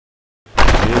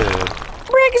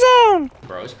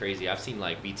Bro, it's crazy. I've seen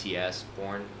like BTS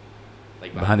porn,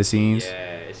 like Behind the scenes.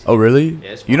 Yeah. Oh really? Yeah,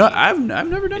 it's You know, funny. I've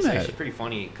never done It's that. actually pretty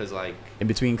funny because like In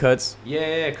between cuts.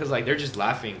 yeah, because like they're just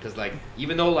laughing because like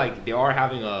even though like they are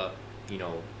having a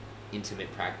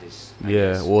intimate practice. I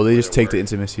Yeah. guess, Well, they for just their take the work.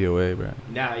 intimacy away, bro.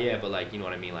 Nah, yeah, but like you know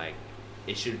what I mean. Like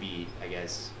it should be, I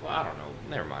guess. Well, I don't know.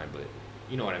 Never mind, but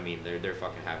you know what I mean. They're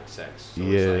fucking having sex. So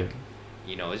Yeah. It's like,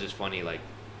 it's just funny, like,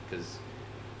 because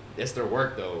it's their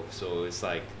work though. So it's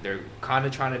like they're kind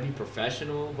of trying to be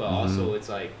professional, but also it's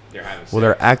like they're having sex. Well,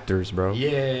 they're actors, bro.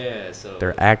 Yeah. So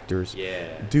They're actors. Yeah.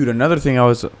 Dude, another thing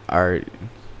all right.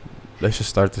 Let's just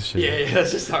start this shit. Yeah,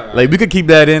 that's just all right. Like we could keep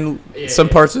that in some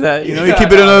yeah. parts of that. You know, you Yeah,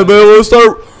 keep it in no. but let's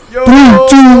start. Yo. 3, 2,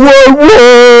 1,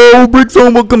 whoa! Brick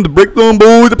Zone, welcome to Brick Zone,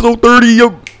 boys, episode 30,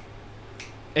 yo.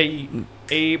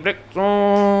 Hey, brick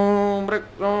zone,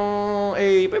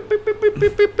 hey, brick zone.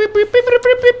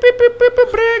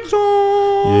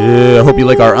 Yeah, I hope you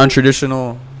like our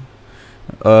untraditional,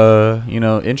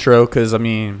 intro, cause I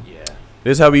mean, Yeah.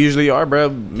 this is how we usually are, bro.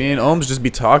 Me and Ohms just be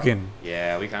talking.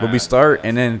 Yeah, we kind But we start,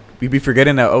 and then we be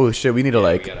forgetting that, oh shit, we need to Yeah, we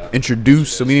like gotta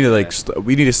introduce. So we need to like yeah.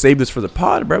 we need to save this for the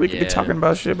pod, bro. We could be Yeah. talking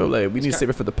about shit, but like we need to save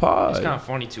it for the It's pod. kind of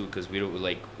funny too, cause we don't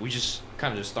we just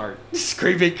kind of just start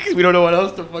screaming, cause we don't know what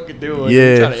else to fucking do. Like,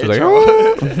 Yeah, we're so trying like,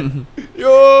 to intro.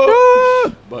 oh.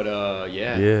 Yo. But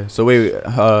yeah. Yeah. So wait,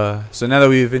 so now that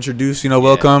we've introduced,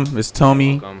 welcome. It's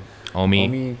Tommy. Welcome. Omi.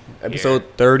 Omi, episode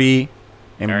 30,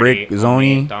 and Brick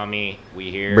Zoni. Tommy,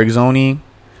 we here. Brick Zoni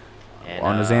And,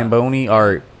 on the Zamboni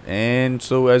art. And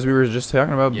so as we were just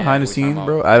talking about Yeah, behind the we were talking scenes,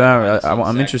 about bro, I'm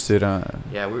sex. interested.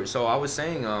 Yeah, so I was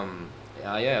saying,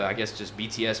 yeah, I guess just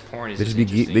BTS porn is They just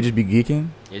just be interesting. they just be geeking.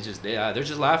 It's just they're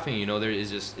just laughing, it's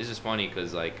just funny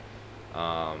because like, they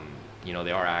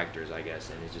are actors, I guess,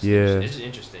 and it's just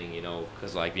interesting,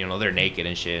 because like they're naked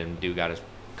and shit, and dude got his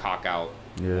cock out,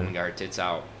 woman got her tits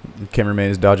out. The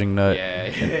cameraman is dodging nut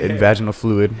and vaginal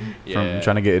fluid from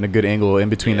trying to get in a good angle in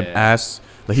between the ass.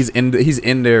 Like he's in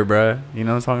there, bruh. You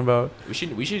know what I'm talking about? We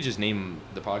should just name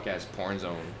the podcast Porn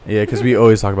Zone. Yeah, because we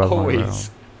always talk about porn, bro.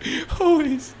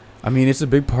 Always. I mean, it's a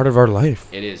big part of our life.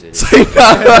 It is.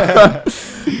 But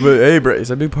hey, bro, it's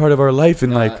a big part of our life,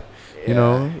 and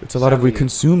it's a lot of we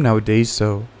consume nowadays.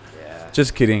 So,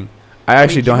 just kidding. I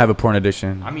actually don't have a porn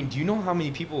addiction. I mean, do you know how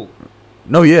many people?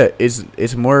 No, yeah,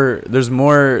 it's more. There's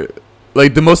more.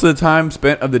 Like the most of the time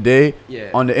spent of the day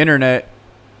on the internet,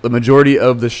 the majority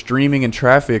of the streaming and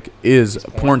traffic is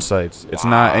porn sites. It's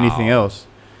not anything else.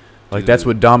 Like that's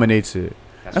what dominates it.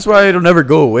 That's why it'll never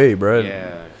go away, bro.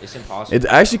 Yeah, it's impossible.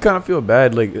 I actually kind of feel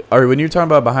bad. Like, when you're talking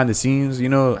about behind the scenes,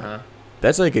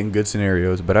 that's like in good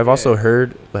scenarios. But I've also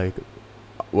heard like,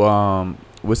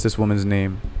 what's this woman's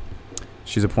name?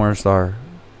 She's a porn star,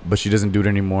 but she doesn't do it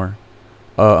anymore.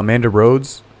 Amanda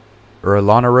Rhodes, or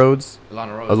Alana Rhodes.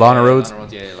 Alana Rhodes.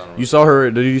 You saw her?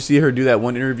 Did you see her do that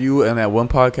one interview and that one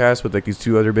podcast with like these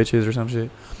two other bitches or some shit?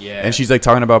 Yeah. And she's like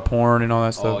talking about porn and all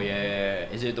that stuff. Oh yeah.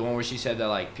 Is it the one where she said that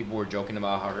like people were joking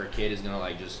about how her kid is gonna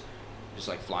like just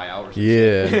like fly out or something?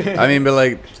 Yeah. I mean, but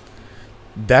like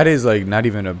that is like not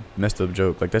even a messed up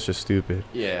joke. Like that's just stupid.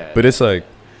 Yeah. But it's like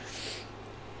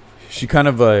she kind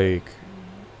of like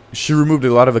she removed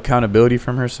a lot of accountability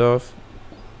from herself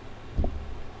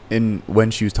in when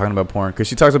she was talking about porn, because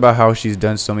she talks about how she's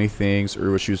done so many things,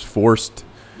 or she was forced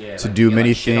to do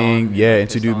many things, and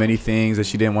to do many things that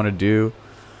she didn't want to do.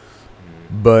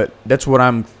 But that's what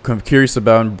I'm curious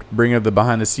about and bringing up the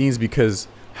behind the scenes, because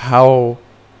how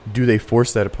do they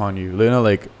force that upon you?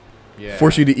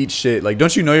 Force you to eat shit. Like,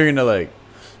 don't you know you're gonna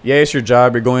it's your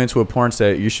job. You're going into a porn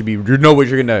set. You know what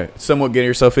you're gonna somewhat get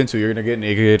yourself into. You're gonna get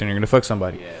naked and you're gonna fuck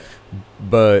somebody. Yeah.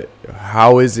 But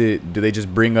how is it? Do they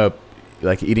just bring up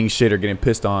like eating shit or getting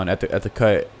pissed on at the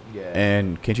cut? Yeah.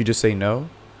 And can't you just say no?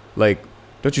 Like,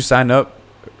 don't you sign up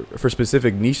for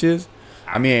specific niches?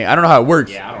 I mean, I don't know how it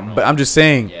works. Yeah, I don't know. But I'm just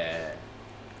saying. Yeah.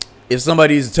 If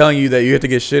somebody's telling you that you have to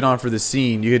get shit on for the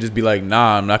scene, you could just be like,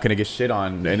 nah, I'm not gonna get shit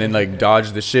on, and then like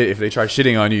dodge the shit if they try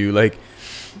shitting on you. Like,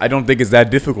 I don't think it's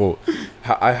that difficult.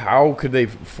 How could they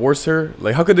force her?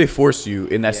 Like, how could they force you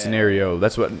in that scenario?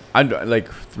 That's what I'm like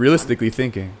realistically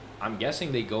thinking. I'm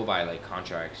guessing they go by like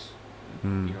contracts. You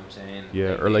know what I'm saying?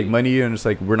 Yeah, or like money, and it's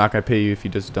like, we're not gonna pay you if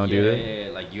you just don't do that. Yeah,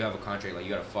 like you have a contract, like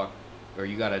you gotta fuck, or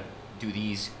you gotta do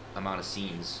these amount of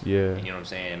scenes. Yeah. And you know what I'm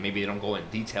saying? And maybe they don't go in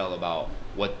detail about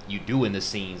what you do in the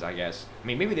scenes, I guess. I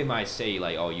mean, maybe they might say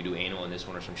like, oh, you do anal in this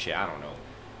one or some shit. I don't know.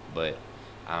 But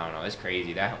I don't know. It's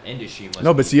crazy. That industry must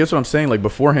No, but see, that's what I'm saying. Like,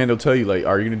 beforehand, they'll tell you, like,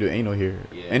 are you going to do anal here?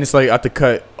 Yeah. And it's like, at the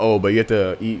cut, oh, but you have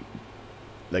to eat,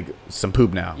 like, some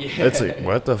poop now. Yeah. It's like,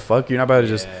 what the fuck? You're not about to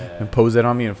just impose that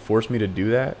on me and force me to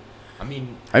do that? I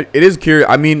mean, it is curious.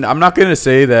 I mean, I'm not gonna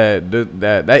say that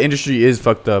that industry is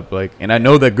fucked up. Like, and I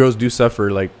know that girls do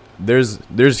suffer. Like, there's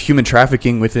human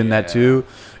trafficking within that too,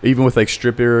 even with like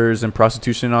strippers and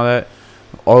prostitution and all that.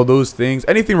 All those things,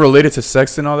 anything related to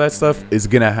sex and all that stuff is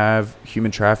gonna have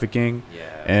human trafficking.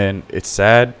 And it's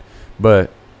sad, but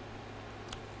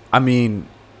I mean,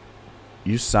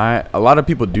 a lot of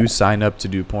people do sign up to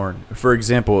do porn. For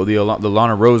example, the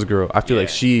Lana Rose girl, I feel like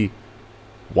she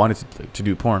wanted to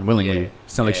do porn willingly.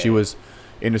 It's not like she was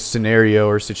in a scenario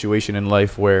or situation in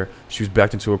life where she was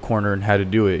backed into a corner and had to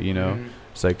do it, you know.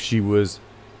 It's like she was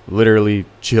literally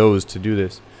chose to do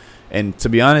this. And to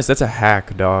be honest, that's a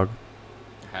hack, dog.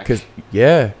 Cause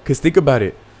think about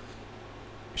it.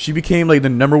 She became like the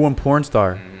 #1 porn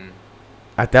star.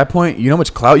 At that point, you know how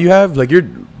much clout you have? Like, you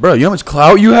know how much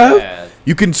clout you have?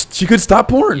 She could stop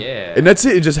porn. And that's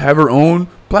it. And just have her own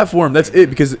platform. That's it.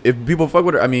 Because if people fuck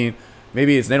with her, I mean,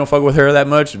 maybe they don't fuck with her that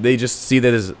much. They just see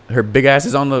that her big ass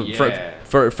is on the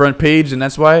front page, and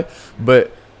that's why.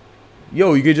 But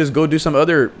yo, you could just go do some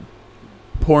other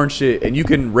porn shit, and you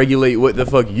can regulate what the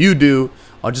fuck you do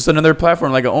on just another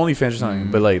platform like an OnlyFans or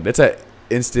something. But like, that's an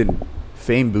instant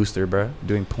fame booster, bro.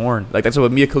 Doing porn, like that's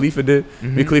what Mia Khalifa did.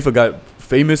 Mia Khalifa got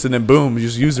famous, and then boom,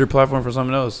 just used her platform for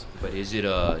something else. But is it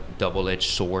a double-edged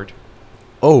sword?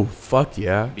 Oh fuck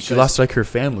yeah! Because she lost like her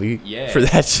family for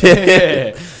that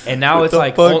shit. And now it's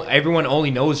like everyone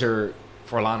only knows her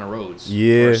for Lana Rhodes.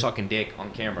 For sucking dick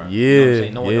on camera. You know what I'm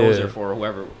saying? No one knows her for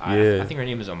whoever. I think her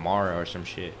name is Amara or some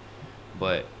shit.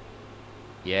 But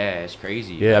yeah, it's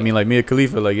crazy. Yeah, like, I mean, like Mia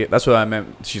Khalifa, like that's what I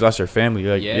meant. She lost her family.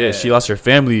 Like she lost her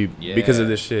family because of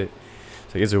this shit.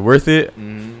 So is it worth it?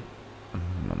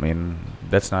 I mean,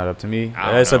 that's not up to me.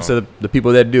 That's up to the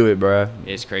people that do it, bro.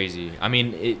 It's crazy. I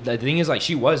mean, the thing is, like,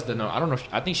 she was I don't know.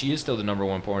 I think she is still the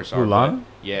 #1 porn star. Lana?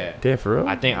 Yeah. Damn, for real?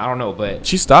 I don't know, but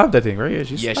she stopped that thing, right?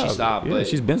 Yeah, she stopped. Yeah, but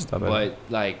she's been stopped. But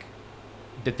like,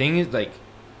 the thing is, like,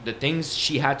 the things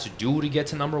she had to do to get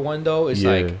to #1 though is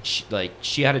like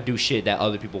she had to do shit that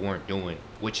other people weren't doing,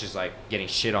 which is like getting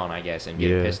shit on, I guess, and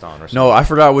getting pissed on or something. No, I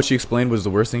forgot what she explained was the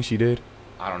worst thing she did.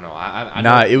 I don't know.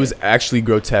 I it was actually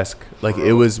grotesque. Like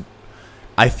it was,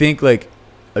 I think like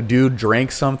a dude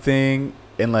drank something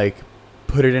and like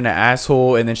put it in an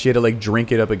asshole, and then she had to like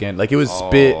drink it up again. Like it was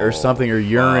spit or something or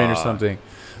urine or something.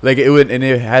 Like it would, and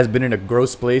it has been in a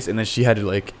gross place, and then she had to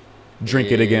like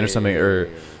drink it again or something or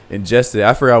ingest it.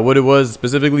 I forgot what it was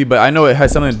specifically, but I know it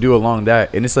has something to do along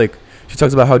that. And it's like she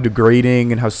talks about how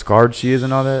degrading and how scarred she is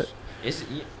and all that.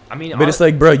 But it's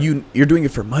like, bro, you're doing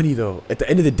it for money though. At the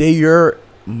end of the day, your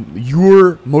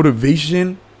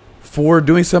motivation for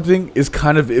doing something is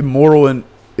kind of immoral in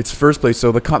its first place.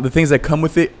 So the things that come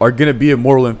with it are gonna be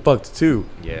immoral and fucked too.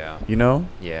 Yeah. You know?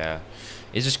 Yeah.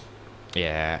 It's just,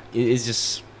 it's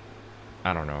just,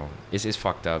 I don't know. It's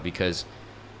fucked up because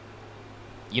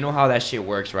you know how that shit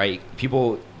works, right?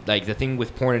 People, like, the thing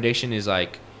with porn addiction is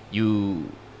like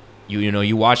you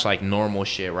watch like normal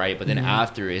shit, right? But then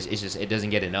after it's just, it doesn't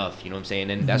get enough. You know what I'm saying?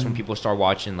 And that's when people start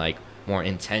watching like more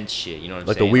intense shit. You know what I'm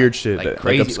saying? Like the weird shit, like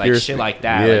crazy, like shit like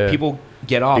that. Yeah. Like people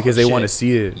get off because they want to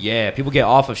see it. Yeah, people get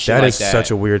off of shit like that. That is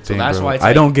such a weird thing, that's bro. Why it's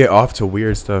I don't get off to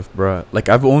weird stuff, bro. Like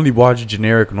I've only watched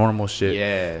generic normal shit.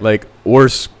 Yeah. Like or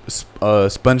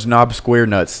SpongeBob Square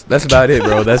Nuts. That's about it,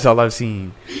 bro. That's all I've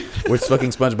seen. With fucking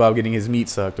SpongeBob getting his meat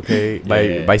sucked, okay,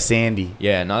 by Sandy.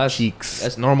 Yeah, no, that's Cheeks.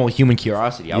 That's normal human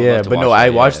curiosity. I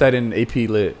watched that in AP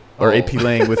Lit or AP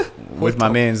Lang with my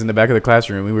mans in the back of the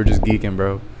classroom. We were just geeking,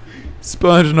 bro.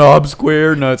 SpongeBob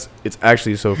Square Nuts. It's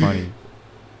actually so funny.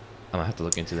 I'm gonna have to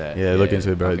look into that. Yeah, look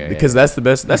into it, bro. Okay, because that's the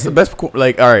best. That's the best.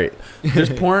 Like, all right, there's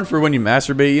porn for when you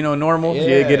masturbate, you know, normal.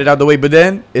 Yeah, get it out the way. But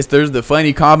then there's the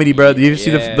funny comedy, bro. You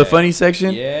see the funny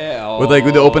section? Yeah. With like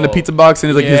when they open the pizza box and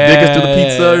it's like his dick is through the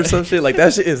pizza or some shit. Like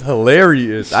that shit is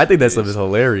hilarious. I think that stuff is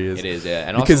hilarious. It is, yeah.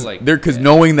 And because also, like, because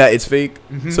knowing that it's fake,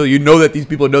 so you know that these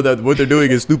people know that what they're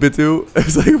doing is stupid too.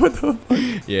 It's like what the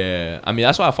fuck? Yeah, I mean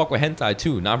that's why I fuck with hentai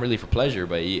too. Not really for pleasure,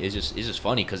 but it's just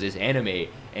funny because it's anime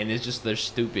and it's just they're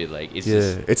stupid. Like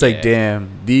it's like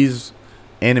damn, these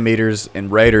animators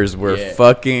and writers were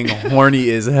fucking horny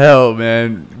as hell,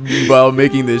 man, while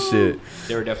making this shit.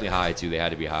 They were definitely high too. They had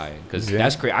to be high because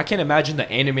that's crazy. I can't imagine the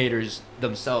animators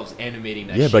themselves animating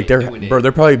that. Yeah, shit, but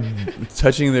they're probably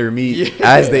touching their meat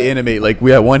as they animate. Like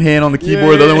we have one hand on the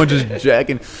keyboard, the other one just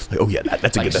jacking. Like, oh yeah,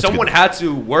 that's a good. Someone had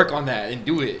to work on that and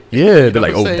do it. Yeah, they're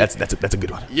like, oh, that's a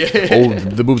good one. Yeah. Oh,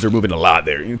 the boobs are moving a lot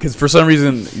there because for some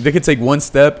reason they could take one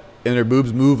step and their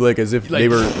boobs move like as if they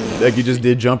were like you just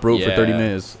did jump rope for 30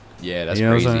 minutes. Yeah, that's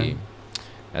crazy.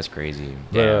 That's crazy.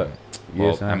 Yeah.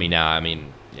 Well, I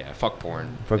mean, Yeah, fuck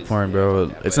porn. Fuck porn, bro.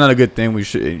 Fuck that, it's not a good thing. We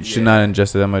should not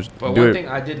ingest it that much. But one thing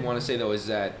I did want to say though is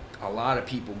that a lot of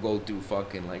people go through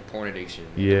fucking like porn addiction.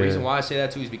 Yeah. The reason why I say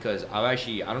that too is because I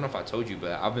don't know if I told you,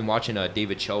 but I've been watching a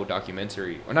David Cho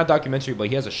documentary, or not documentary, but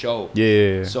he has a show.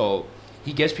 Yeah. So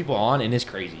he gets people on, and it's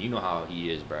crazy. You know how he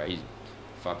is, bro.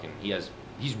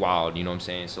 He's wild. You know what I'm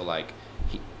saying? So like,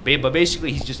 but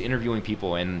basically he's just interviewing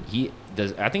people, and he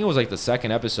does. I think it was like the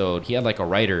second episode. He had like a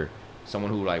writer,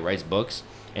 someone who like writes books.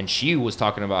 And she was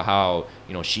talking about how,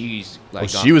 you know, she's like...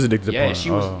 she was addicted to porn. She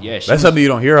was. Yeah, that's something you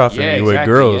don't hear often with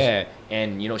girls. Yeah,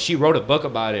 and, you know, she wrote a book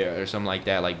about it or something like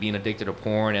that, like being addicted to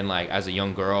porn and, like, as a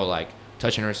young girl, like,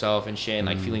 touching herself and shit and,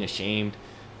 like, feeling ashamed.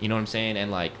 You know what I'm saying?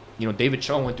 And, like, you know, David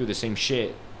Cho went through the same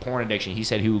shit, porn addiction. He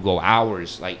said he would go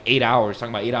hours, like 8 hours,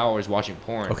 talking about 8 hours watching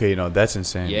porn. Okay, you know, that's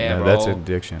insane. Yeah, bro. That's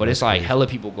addiction. But it's, like, hella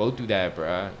people go through that,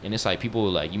 bro. And it's, like, people,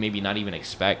 like, you maybe not even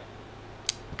expect.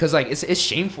 Because, like, it's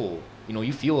shameful. You know,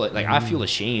 you feel it. Like, I feel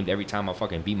ashamed every time I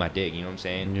fucking beat my dick. You know what I'm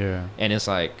saying? Yeah. And it's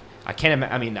like, I can't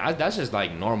imagine. I mean, that's just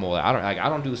like normal. I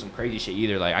don't do some crazy shit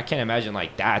either. Like, I can't imagine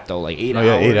like that though. Like 8 hours.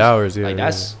 Yeah, 8 hours. Yeah.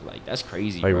 Like that's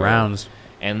crazy. Like bro. Rounds.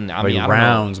 And I like mean,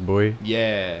 rounds, boy.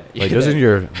 Yeah. Like, doesn't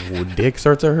your dick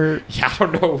start to hurt? Yeah, I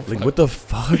don't know. Like, what the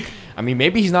fuck? I mean,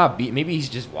 maybe he's not. Maybe he's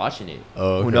just watching it.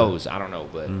 Oh, okay. Who knows? I don't know.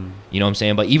 But you know what I'm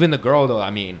saying. But even the girl though.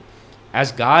 I mean,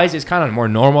 as guys, it's kind of more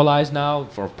normalized now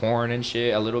for porn and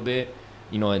shit a little bit.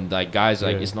 You know, and like guys,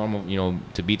 like it's normal, you know,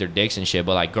 to beat their dicks and shit.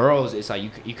 But like girls, it's like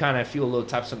you kind of feel a little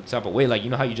some type of way. Like, you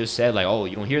know how you just said like, oh,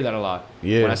 you don't hear that a lot.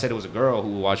 Yeah. When I said it was a girl who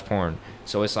would watch porn,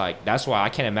 so it's like that's why I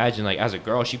can't imagine like as a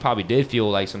girl she probably did feel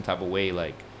like some type of way,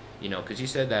 like, you know, because you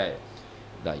said that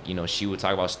like, you know, she would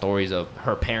talk about stories of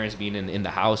her parents being in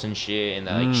the house and shit, and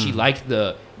that, like she liked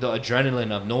the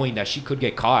adrenaline of knowing that she could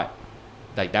get caught.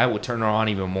 Like, that would turn her on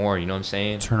even more, you know what I'm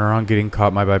saying? Turn her on getting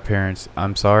caught by parents.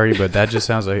 I'm sorry, but that just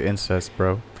sounds like incest,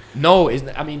 bro. No,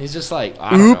 I mean, it's just like,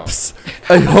 I don't know.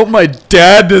 I hope my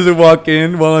dad doesn't walk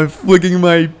in while I'm flicking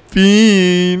my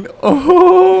bean.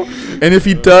 Oh. And if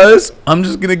he does, I'm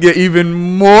just going to get even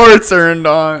more turned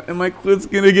on. And my clit's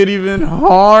going to get even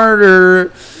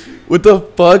harder. What the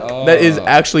fuck? That is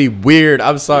actually weird.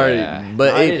 I'm sorry. Yeah.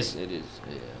 But no, it is. Yeah.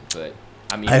 But,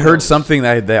 I mean, I heard something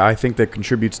that I think that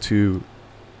contributes to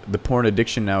the porn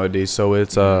addiction nowadays. So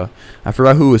it's I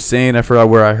forgot who was saying, I forgot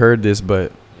where I heard this,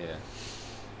 but yeah,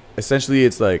 essentially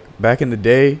it's like back in the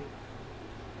day,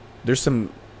 there's some,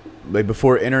 like,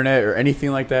 before internet or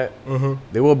anything like that,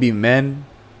 there will be men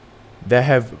that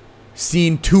have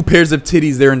seen 2 pairs of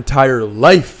titties their entire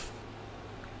life.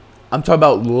 I'm talking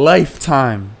about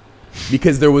lifetime,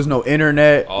 because there was no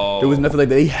internet. There was nothing like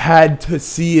that. They had to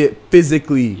see it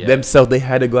physically themselves. They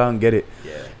had to go out and get it.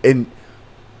 And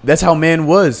that's how man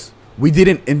was. We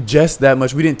didn't ingest that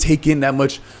much. We didn't take in that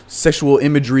much sexual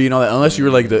imagery and all that, unless you were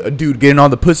like a dude getting all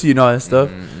the pussy and all that stuff.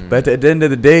 But at the end of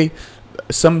the day,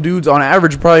 some dudes on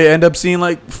average probably end up seeing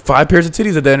like 5 pairs of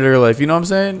titties at the end of their life. You know what I'm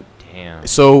saying? Damn.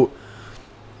 So,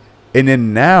 and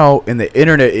then now in the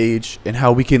internet age, and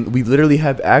how we literally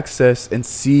have access and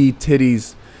see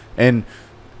titties and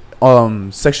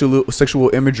sexual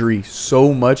imagery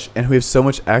so much, and we have so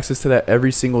much access to that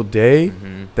every single day,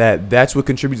 that's what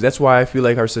contributes. That's why I feel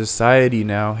like our society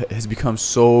now has become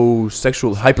so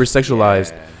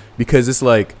hypersexualized, because it's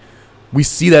like we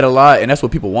see that a lot, and that's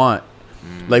what people want.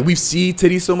 Like, we see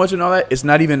titties so much and all that, it's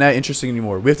not even that interesting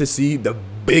anymore. We have to see the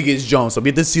biggest Jones. So we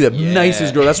have to see the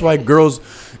nicest girl. That's why girls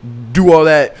do all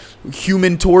that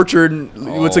human torture and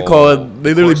what's it called?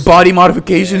 They literally body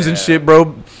modifications and shit,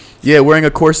 bro. Yeah, wearing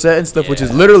a corset and stuff, which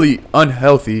is literally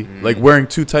unhealthy. Like, wearing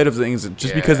too tight of things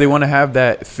just because they want to have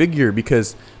that figure,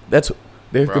 because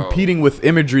they're competing with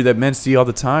imagery that men see all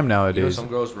the time nowadays. You know, some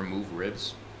girls remove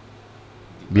ribs.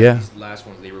 Like these last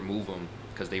ones, they remove them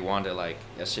because they want to, like,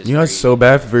 that's just, you know, it's so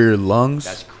bad for your lungs.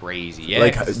 That's crazy. Yeah,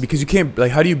 like, because you can't,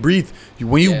 like, how do you breathe?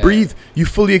 When you breathe, you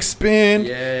fully expand.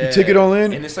 You take it all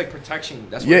in, and it's like protection.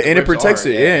 That's what and it protects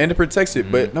it. Yeah, and it protects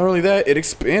it. But not only that, it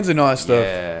expands and all that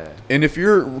stuff. And if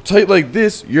you're tight like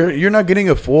this, you're not getting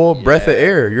a full breath of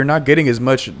air. You're not getting as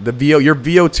much. Your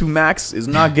VO2 max is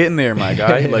not getting there, my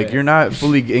guy. Like, you're not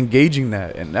fully engaging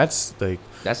that, and that's like,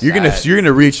 you're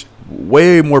gonna reach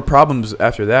way more problems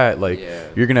after that. Like,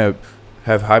 you're gonna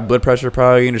have high blood pressure,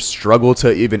 probably gonna struggle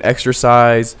to even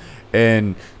exercise,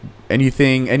 and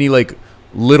any like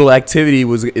little activity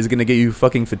is gonna get you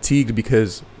fucking fatigued,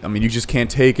 because I mean, you just can't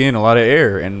take in a lot of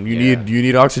air, and you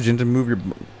need oxygen to move your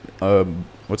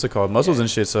what's it called, muscles and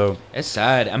shit. So it's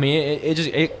sad. I mean,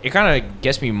 it kind of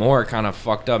gets me more kind of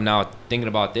fucked up now thinking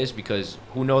about this, because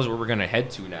who knows where we're gonna head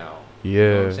to now. Yeah, you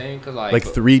know what I'm saying? Cause like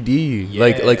 3D,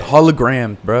 like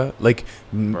hologram, bruh. Like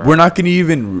we're not gonna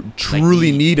even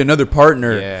truly need another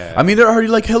partner. Yeah. I mean, there are already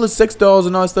like hella sex dolls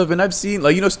and all that stuff, and I've seen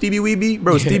like, you know, Stevie Weeby,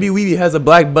 bro. Stevie Weeby has a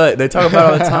black butt. They talk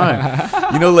about it all the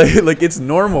time. You know, like it's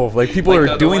normal. Like people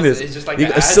are doing this. It's just like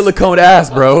a silicone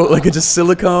ass, bro. Like it's just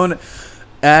silicone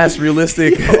ass,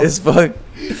 realistic as fuck.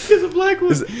 There's a black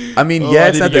one. I mean, yeah,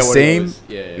 it's not the same.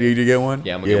 Yeah. You get one?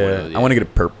 Yeah, I'm gonna get one of those. Yeah. I want to get a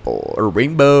purple or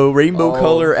rainbow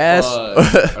color ass.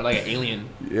 Or like an alien.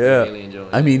 Yeah. Alien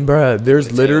I mean, bruh,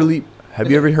 there's literally.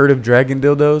 Have you ever heard of dragon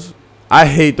dildos? I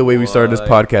hate the way we started this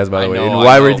podcast, by the way, and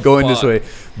why we're going this way.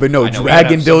 But no,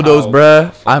 dragon dildos,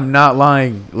 bruh. I'm not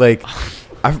lying. Like,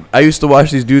 I used to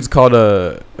watch these dudes called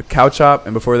a Cow Chop,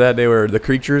 and before that, they were the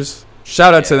Creatures.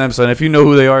 Shout out to them, son. If you know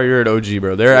who they are, you're an OG,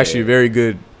 bro. They're actually very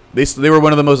good. They were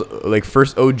one of the most like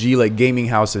first OG like gaming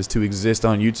houses to exist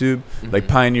on YouTube, like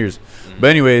pioneers. But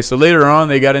anyway, so later on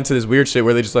they got into this weird shit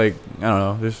where they just like, I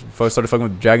don't know, just started fucking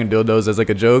with dragon dildos as like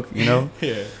a joke, you know?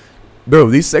 Yeah.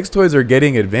 Bro, these sex toys are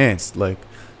getting advanced. Like,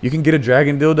 you can get a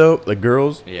dragon dildo, like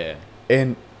girls. Yeah.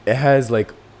 And it has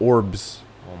like orbs.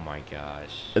 Oh my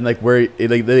gosh. And like where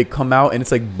it like they come out and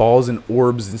it's like balls and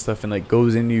orbs and stuff and like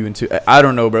goes in you into, I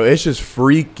don't know, bro. It's just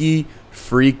freaky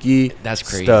That's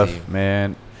crazy stuff,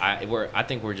 man. I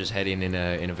think we're just heading in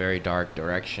a very dark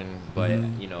direction, but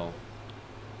you know,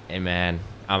 hey man,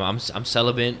 I'm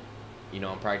celibate, you know,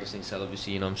 I'm practicing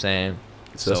celibacy, you know what I'm saying?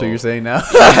 So that's what you're saying now.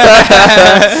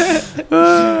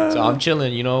 So I'm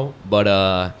chilling, you know, but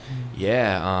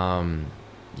yeah,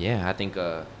 I think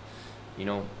you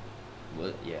know,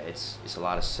 it's a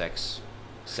lot of sex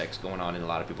going on in a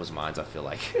lot of people's minds, I feel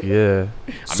like. Yeah.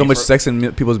 So much sex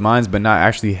in people's minds, but not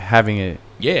actually having it.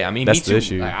 Yeah, I mean, that's me too. The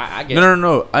issue. Like, I get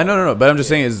No. I know. But I'm just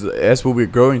saying, that's what we're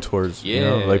growing towards. Yeah. You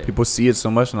know? Like, people see it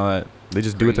so much and all that. They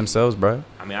just do it themselves, bro.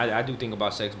 I mean, I do think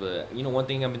about sex, but you know, one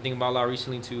thing I've been thinking about a lot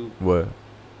recently too. What?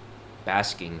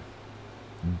 Basking.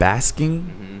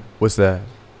 Basking? What's that?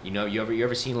 You know, you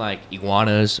ever seen like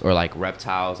iguanas or like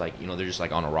reptiles? Like, you know, they're just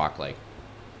like on a rock, like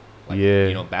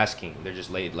you know, basking. They're just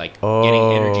laid like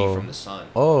getting energy from the sun.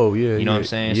 Oh yeah. You know what I'm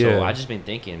saying? Yeah. So I just been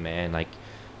thinking, man, like,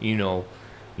 you know,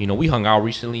 we hung out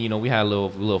recently. You know, we had a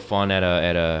little fun at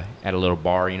a little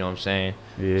bar. You know what I'm saying?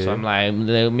 Yeah. So I'm like,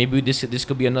 maybe this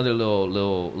could be another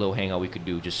little hangout we could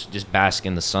do. Just bask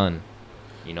in the sun.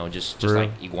 You know, just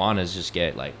like iguanas just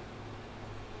get like.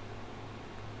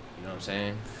 You know what I'm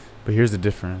saying? But here's the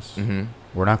difference.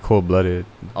 We're not cold-blooded.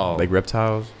 Oh. Like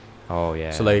reptiles. Oh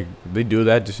yeah. So like they do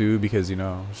that too because, you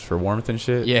know, it's for warmth and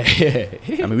shit. Yeah.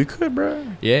 I mean, we could, bro.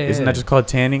 Yeah. Isn't that just called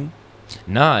tanning?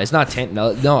 Nah, it's not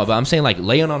no, but I'm saying like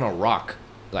laying on a rock,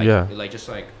 like like just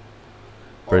like.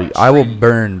 Bro, I will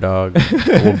burn, dog.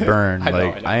 I will burn. I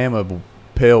know. I am a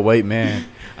pale white man.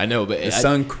 I know, but the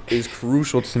sun is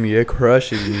crucial to me. It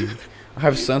crushes me. I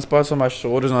have sunspots on my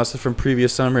shoulders and all that stuff from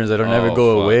previous summers that don't never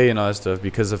go away and all that stuff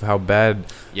because of how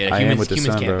bad I am with the sun,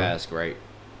 bro. Humans can't bask, right?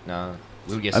 Nah.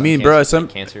 We would get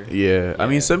cancer. Yeah. I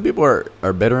mean, some people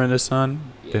are better in the sun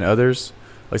than others.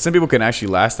 Like, some people can actually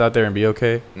last out there and be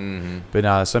okay. But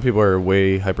nah, some people are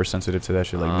way hypersensitive to that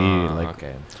shit, like me. Like,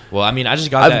 okay. Well, I mean, I've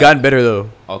gotten better, though.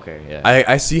 Okay, yeah.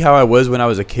 I see how I was when I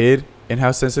was a kid and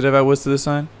how sensitive I was to the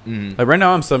sun. Like, right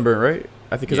now I'm sunburned, right?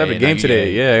 I think because I have a game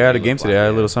today. Yeah, I got a game today. I had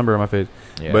a little sunburn on my face.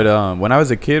 Yeah. But when I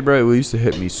was a kid, bro, it used to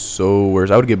hit me so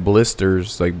worse. I would get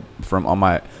blisters, like, from on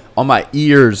my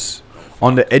ears.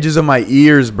 On the edges of my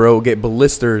ears, bro, get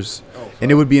blisters.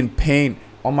 And it would be in pain.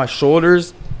 On my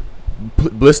shoulders,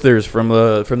 blisters from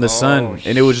the sun,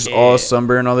 and it was just all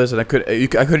sunburn and all this, and I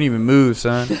couldn't even move,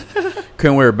 son.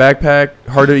 Couldn't wear a backpack,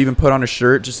 hard to even put on a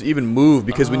shirt, just even move,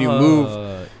 because when you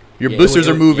move, your blisters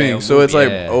are moving, so it's like,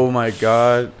 oh my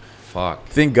god, fuck.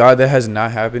 Thank God that has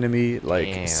not happened to me,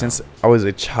 like, since I was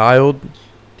a child.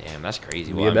 Damn, that's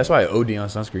crazy. Well, that's why I OD on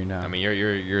sunscreen now. I mean,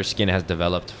 your skin has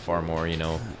developed far more, you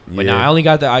know. But now I only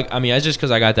got that. I mean, it's just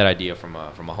because I got that idea from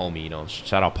a homie, you know.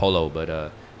 Shout out Polo,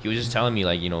 but he was just telling me,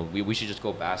 like, you know, we should just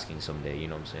go basking someday. You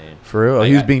know what I'm saying? For real, like,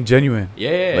 he was being genuine.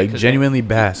 Yeah, like genuinely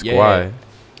bask. Yeah. Why?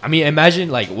 I mean, imagine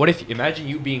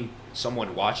you being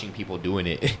someone watching people doing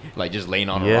it, like just laying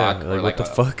on a rock, or like what the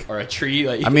fuck, or a tree.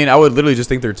 Like, I mean, I would literally just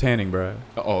think they're tanning, bro.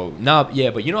 Oh no,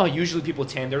 yeah, but you know how usually people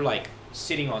tan, they're like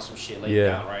sitting on some shit, laying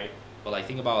down, right? But like,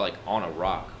 think about like on a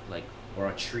rock, like, or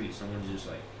a tree. Someone's just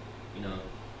like, you know.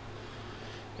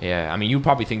 Yeah, I mean, you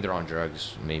probably think they're on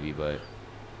drugs, maybe, but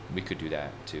we could do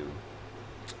that too.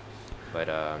 But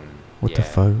what the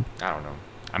fuck? I don't know.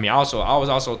 I mean, I was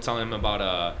also telling him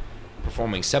about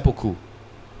performing Sepukku.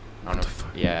 I don't know.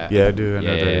 Yeah. Yeah, I do. I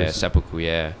know Yeah, that yeah, is. seppuku.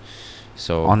 Yeah.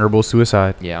 So Honorable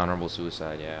suicide. Yeah, honorable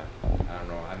suicide. Yeah. I don't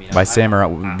know. I mean, By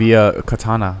samurai via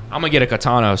katana. I'm gonna get a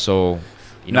katana. So.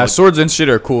 You know, Now swords and shit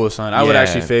are cool, son. I would Yeah.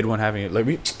 actually fade one having it. Like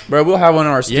bro, we'll have one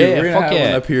in our studio. yeah, We're gonna fuck have yeah.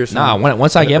 one up here. Nah,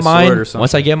 once I get mine,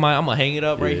 I'm gonna hang it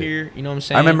up right Yeah. here. You know what I'm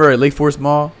saying? I remember at Lake Forest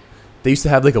Mall, they used to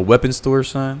have like a weapon store,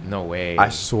 son. No way. I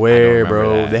swear, I don't remember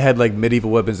bro. that. They had like medieval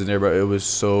weapons in there, bro. It was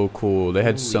so cool. They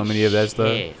had so Holy many of that stuff.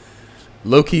 shit.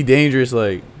 Low key dangerous,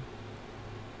 like.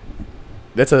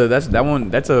 That's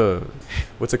a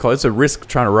what's it called? It's a risk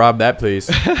trying to rob that place.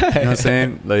 You know what I'm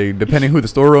saying? Like depending who the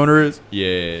store owner is.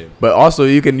 Yeah. But also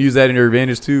you can use that in your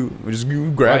advantage too. Just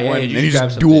you grab Right, yeah, one you and just you grab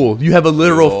just duel. something. You have a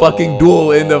literal fucking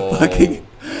duel in the fucking.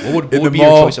 What in would the be your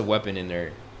mall. choice of weapon in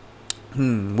there?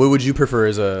 What would you prefer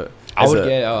as a? I as would a-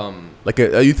 get like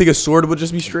a. You think a sword would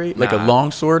just be straight, like a Nah.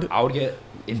 long sword? I would get.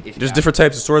 If There's different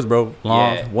types of swords, bro.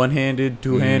 Long, Yeah. one-handed,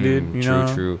 two-handed. You true,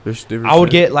 know, true. There's different. I would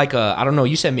types. get like a. I don't know.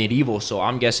 You said medieval, so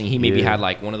I'm guessing he maybe Yeah. had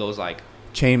like one of those like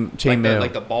chain mail.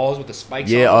 like the balls with the spikes.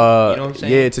 Yeah, on, you know what I'm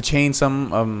saying? yeah, it's a chain.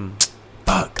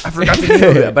 Fuck, I forgot the name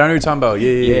of it, but I know what you're talking about.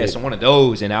 Yeah, so one of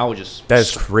those, and I would just.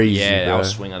 That's crazy. Yeah, I bro. would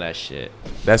swing on that shit.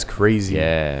 That's crazy.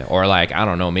 Yeah, or like I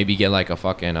don't know, maybe get like a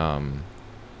fucking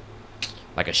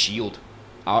like a shield.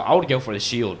 I would go for the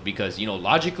shield because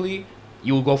logically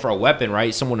you would go for a weapon,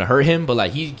 right? Someone to hurt him, but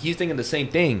like he's thinking the same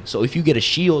thing. So if you get a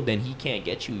shield, then he can't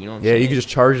get you. You know what I'm saying? Yeah, you can just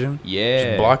charge him. Yeah,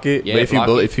 Just block it. Yeah, but block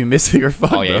it. if you miss it, you're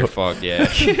fucked. Oh yeah, bro. you're fucked.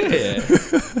 Yeah. Yeah.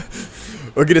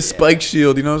 Or get a spike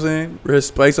shield. You know what I'm saying? Where his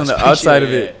spikes on the Spike outside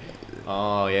shield, of it,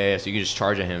 Oh yeah. So you can just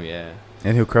charge at him. Yeah.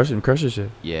 and he'll crush his shit.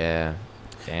 Yeah.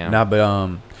 Damn. Nah, but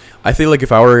I feel like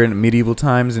if I were in medieval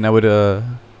times and I would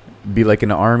be like in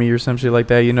the army or some shit like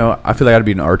that, I feel like I'd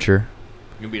be an archer.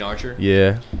 You be an archer?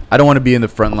 Yeah, I don't want to be in the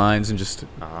front lines and just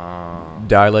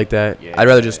die like that. Yeah, I'd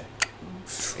rather just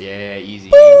Yeah, easy,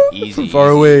 from far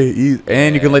away. And Yeah.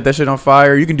 you can light that shit on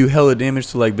fire. You can do hella damage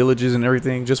to like villages and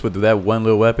everything just with that one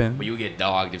little weapon. But you get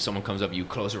dogged if someone comes up you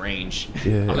close range.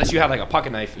 Yeah. Unless you have like a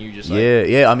pocket knife and you just like.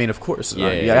 Yeah. I mean, of course.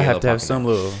 Yeah, Yeah, yeah, I have to have pocket some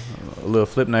little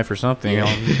flip knife or something.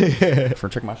 Yeah. For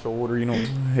check my shoulder,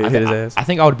 hit his ass. I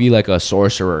think I would be like a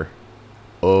sorcerer.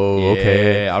 Oh,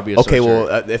 okay. Yeah, I'll be a Okay, sorcerer.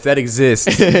 well, if that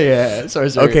exists, Yeah,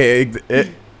 sorcerer. okay.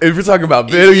 If we're talking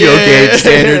about video game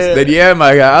standards, then yeah,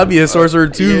 my guy, I'll be a sorcerer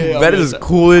too. Yeah, That is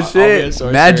cool as I'll be a shit.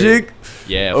 sorcerer. Magic.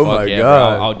 Yeah, Oh fuck my yeah,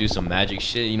 God. bro. I'll do some magic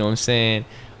shit, you know what I'm saying?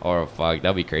 Or fuck,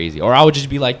 that'd be crazy. Or I would just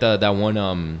be like that one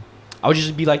I would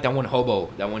just be like that one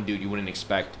hobo, that one dude you wouldn't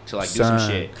expect to like do some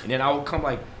Son. shit. And then I'll come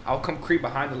creep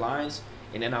behind the lines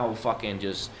and then I will fucking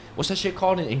just what's that shit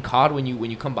called in COD when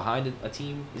you come behind a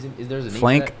team? Is there's a name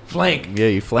Flank? for that? Flank. Yeah,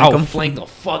 you I flank would them. flank the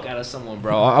fuck out of someone,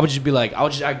 bro. I would just be like, I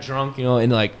would just act drunk,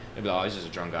 and like, I'd be like, oh, he's just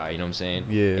a drunk guy, you know what I'm saying?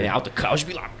 Yeah. And out the cut, I would just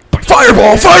be like,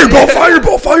 Fireball,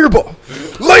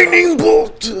 lightning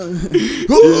bolt. they'd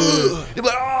be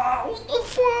like, oh, what the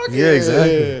fuck? Yeah,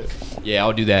 exactly. Yeah,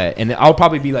 I'll do that, and I'll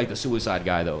probably be like the suicide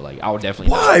guy though. Like, I would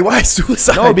definitely. Why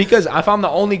suicide? No, because if I'm the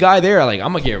only guy there, like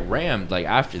I'm gonna get rammed. Like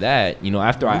after that,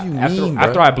 after What do you mean, bro?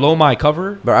 after I blow my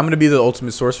cover. Bro, I'm gonna be the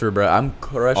ultimate sorcerer, bro. I'm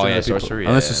crushing. Oh, yeah, other people. sorcerer,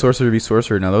 Unless the yeah. sorcerer be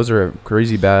sorcerer. Now those are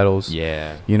crazy battles.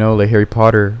 Yeah. Like Harry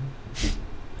Potter.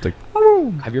 Like,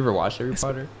 Have you ever watched Harry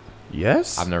Potter?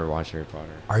 yes. I've never watched Harry Potter.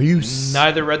 Are you?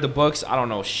 Neither read the books. I don't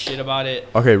know shit about it.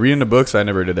 Okay, reading the books, I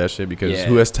never did that shit because Yeah.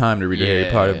 who has time to read a Harry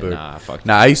Yeah, Potter book? Nah, fuck.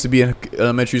 Nah, I used to be in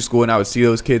elementary school and I would see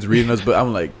those kids reading those books.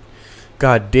 I'm like,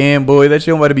 God damn, boy, that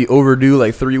shit about to be overdue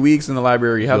like 3 weeks in the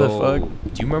library. How the fuck?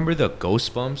 Do you remember the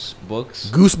Goosebumps books?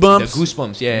 Goosebumps? The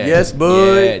Goosebumps, yeah. Yes,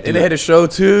 boy. Yeah, and dude. they had a show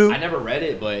too. I never read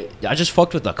it, but I just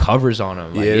fucked with the covers on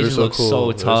them. Like, Yeah, they they were just so look cool. so They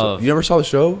were so- tough. You never saw the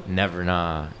show? Never,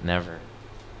 never.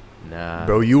 Nah.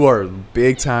 Bro, you are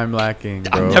big time lacking,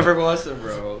 bro. I've never watched them,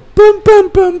 bro. Boom, boom,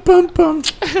 boom, boom, boom.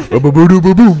 Boom, boom, boom,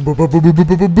 boom, boom, boom, boom,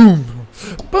 boom, boom, boom.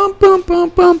 Bum, bum, bum,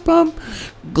 bum, bum.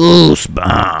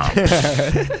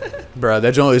 Goosebumps. Bro,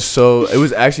 that joint is it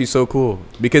was actually so cool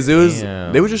because they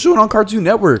would just show it on Cartoon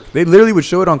Network. They literally would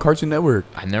show it on Cartoon Network.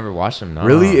 I never watched them, no.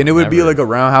 Really? And it would be never. like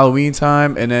around Halloween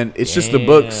time, and then it's just the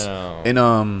books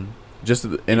and just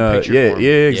in a picture form. yeah,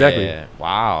 exactly. Yeah.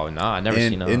 Wow, nah, I never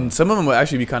seen them. And some of them would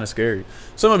actually be kind of scary.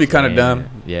 Some would be kind of dumb.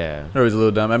 Yeah. They're always a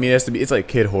little dumb. I mean, it's like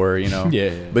kid horror,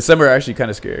 Yeah. But some are actually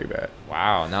kind of scary, bro.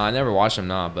 Wow, no, I never watched them,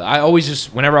 nah. But I always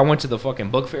just, whenever I went to the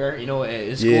fucking book fair, in school,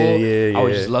 Yeah. I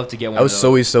would just love to get one. I was of those.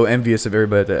 always so envious of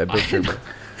everybody at that book fair,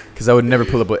 because I would never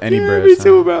pull up with any bread. Me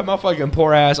too, bro. My fucking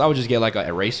poor ass. I would just get like an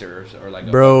eraser or like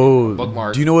a Bro,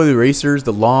 bookmark. do you know what erasers,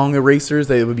 the long erasers,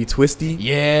 they would be twisty?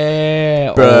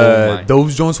 Yeah, Bruh, oh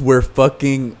those joints were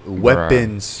fucking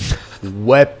weapons.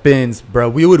 weapons, bro.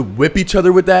 We would whip each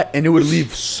other with that, and it would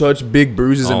leave such big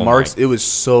bruises and marks. It was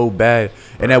so bad.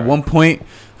 And at one point,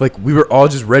 like, we were all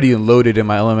just ready and loaded in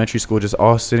my elementary school, just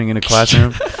all sitting in a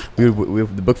classroom.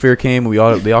 The book fair came,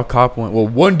 and they all copped one. Well,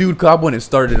 one dude copped one and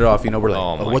started it off. You know, we're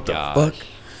like, oh what the fuck?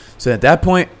 So at that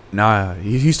point, nah,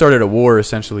 he started a war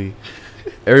essentially.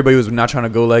 Everybody was not trying to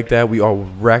go like that. We all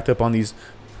racked up on these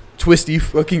twisty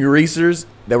fucking erasers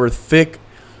that were thick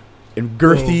and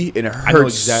girthy, and it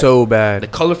hurt so bad. The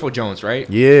colorful Jones, right?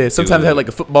 Yeah, sometimes it had like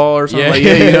a football or something. Like,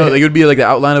 you know, like it would be like the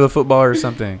outline of a football or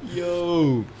something.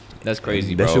 Yo, that's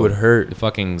crazy, bro. That shit would hurt. The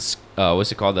fucking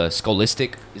what's it called? The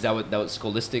Scholastic? Is that what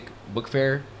Scholastic book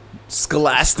fair?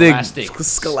 Scholastic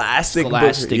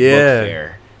book yeah.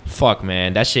 fair. Fuck,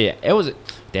 man, that shit. It was.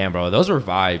 Damn, bro, those were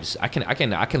vibes. I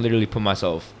can literally put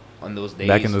myself on those days.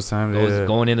 Back in those times,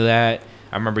 going into that.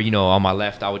 I remember, you know, on my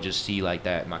left, I would just see like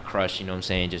that my crush. You know what I'm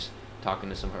saying? Just talking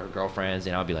to some of her girlfriends,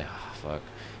 and I'll be like, oh, fuck,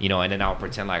 you know. And then I'll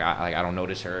pretend like I don't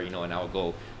notice her, you know. And I would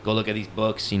go look at these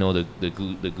books, you know, the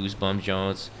Goosebumps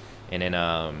Jones, and then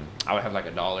I would have like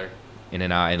 $1, and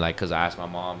then cause I asked my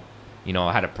mom. You know,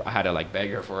 I had to like beg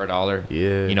her for $1.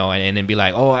 Yeah. You know, and then be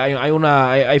like, oh,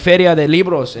 hay feria de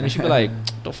libros, and then she'd be like,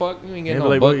 the fuck, you ain't getting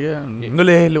no book. Yeah. No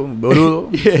lees,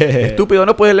 boludo. Estúpido,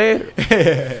 no puedes leer.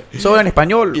 Solo en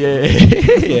español. Yeah.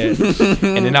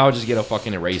 And then I would just get a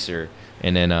fucking eraser,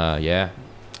 and then yeah.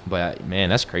 But man,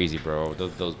 that's crazy, bro.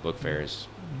 Those book fairs,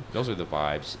 those are the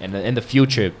vibes, and the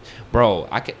field trip, bro.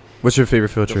 What's your favorite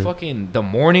field trip? The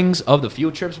mornings of the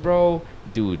field trips, bro.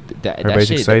 Dude, that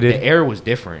shit. Excited. The air was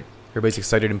different. Everybody's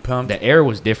excited and pumped. The air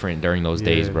was different during those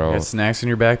days, bro. You got snacks in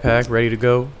your backpack, ready to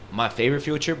go. My favorite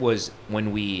field trip was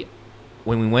when we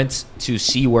went to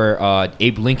see where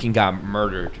Abe Lincoln got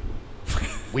murdered.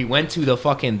 We went to the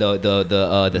fucking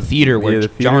the theater where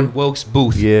John Wilkes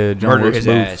Booth murdered his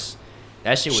ass.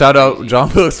 That shit was Shout crazy. out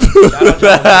John Wilkes Booth.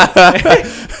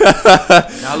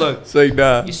 Now look, say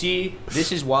nah. You see,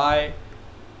 this is why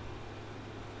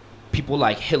people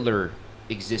like Hitler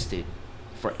existed.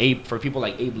 For people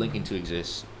like Abe Lincoln to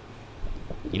exist.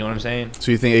 You know what I'm saying?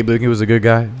 So you think Abe Lincoln was a good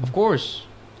guy? Of course.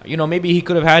 You know, maybe he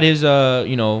could have had his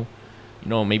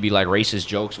maybe like racist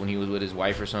jokes when he was with his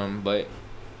wife or something, but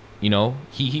you know,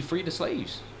 he freed the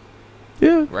slaves.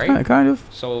 Yeah, right? Kind of.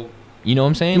 So, you know what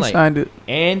I'm saying? He signed it.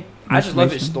 And I just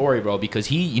love his story, bro, because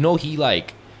he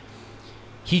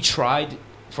tried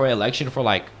for election for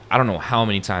like I don't know how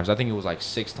many times. I think it was like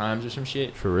 6 times or some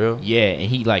shit. For real? Yeah, and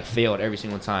he like failed every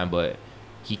single time, but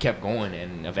he kept going,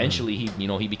 and eventually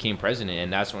he became president,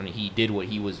 and that's when he did what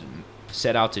he was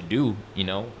set out to do, you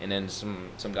know. And then some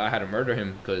guy had to murder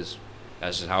him because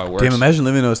that's just how it works. Damn, imagine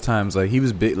living those times. Like he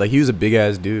was big, like he was a big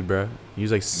ass dude, bro. He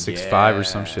was like 6'5" or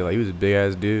some shit. Like he was a big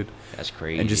ass dude. That's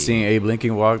crazy. And just seeing Abe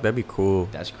Lincoln walk, that'd be cool.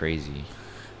 That's crazy.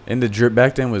 And the drip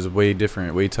back then was way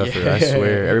different, way tougher. I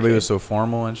swear, everybody was so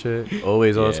formal and shit,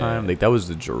 always all the time. Like that was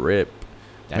the drip.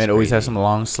 Man, always had some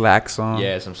long slacks on.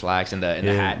 Yeah, some slacks and the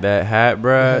hat. That hat,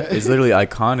 bruh, is literally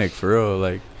iconic for real.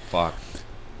 Like, fuck.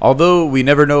 Although we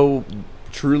never know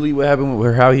truly what happened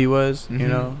or how he was, you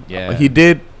know. Yeah. He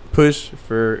did push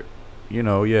for,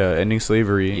 ending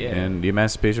slavery and the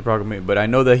Emancipation Proclamation. But I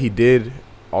know that he did,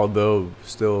 although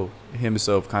still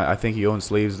himself I think he owned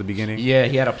slaves at the beginning. Yeah,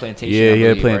 he had a plantation. Yeah, he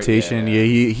had a plantation. Right?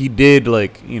 Yeah, he did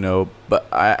but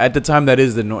at the time that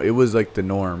is it was like the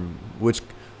norm, which.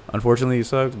 Unfortunately, he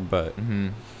sucked, but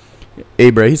hey,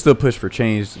 bro, he still pushed for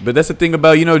change. But that's the thing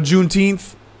about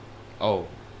Juneteenth. Oh,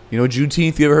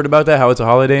 Juneteenth. You ever heard about that? How it's a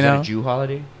holiday now? Is it a Jew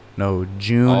holiday? No,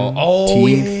 Juneteenth. Oh,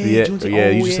 yeah, Juneteenth. Yeah,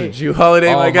 you just said Jew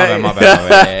holiday, my guy. My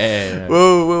bad.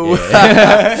 Whoa.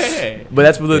 Yeah. But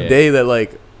that's for the day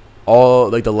that all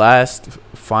the last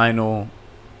final,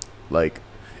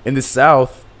 in the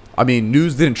South. I mean,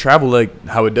 news didn't travel like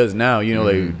how it does now.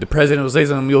 Like the president will say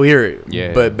something, you'll hear it.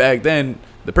 Yeah. But back then,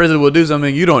 the president will do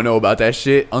something, you don't know about that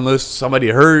shit unless somebody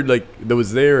heard, that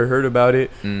was there or heard about it,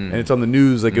 and it's on the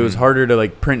news. It was harder to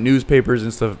print newspapers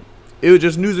and stuff. It was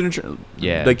just news and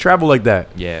travel like that.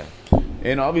 Yeah.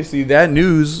 And obviously, that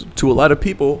news to a lot of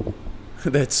people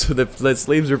that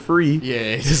slaves are free. Yeah.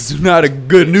 It's not a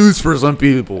good news for some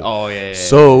people. Oh yeah.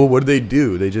 So what did?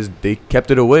 They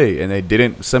kept it away, and they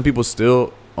didn't. Some people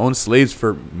still owned slaves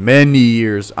for many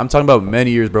years. I'm talking about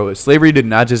many years, bro. Slavery did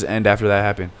not just end after that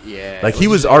happened. Yeah. He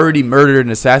was already murdered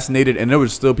and assassinated, and there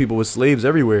was still people with slaves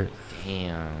everywhere.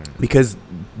 Damn. Because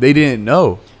they didn't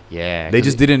know. Yeah. They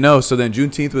just didn't know. So then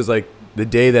Juneteenth was the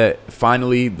day that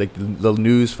finally, the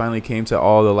news finally came to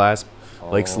all the last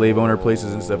slave owner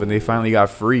places and stuff, and they finally got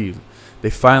free. They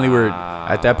finally were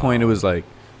at that point. It was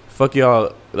fuck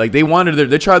y'all. like they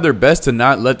tried their best to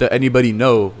not let anybody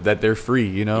know that they're free,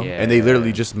 you know, and they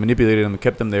literally just manipulated them and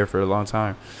kept them there for a long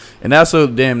time. And also,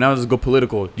 damn, now let's go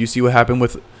political. Do you see what happened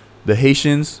with the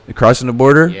Haitians crossing the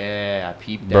border? Yeah, I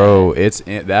peeped that. Bro,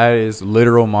 that is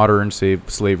literal modern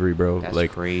slavery, bro. That's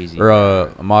like crazy.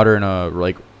 Or modern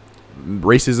like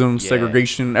racism,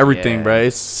 segregation, everything, bro.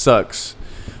 It sucks.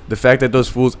 The fact that those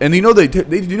fools, and you know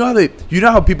you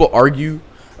know how people argue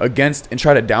against and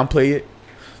try to downplay it.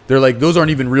 They're like, those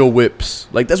aren't even real whips.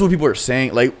 Like, that's what people are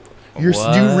saying. Like, do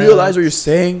you realize what you're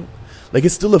saying? Like,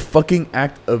 it's still a fucking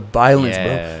act of violence,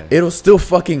 bro. It'll still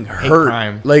fucking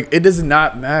hurt. Like, it does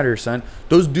not matter, son.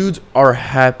 Those dudes are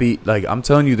happy. Like, I'm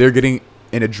telling you, they're getting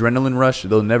an adrenaline rush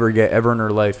they'll never get ever in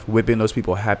their life, whipping those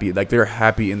people happy. Like, they're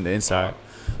happy in the inside.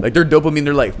 Like, their dopamine,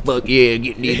 they're like, fuck yeah,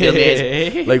 getting these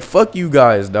dumbass. Like, fuck you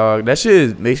guys, dog. That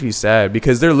shit makes me sad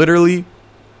because they're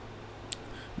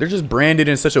just branded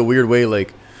in such a weird way.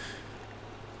 Like,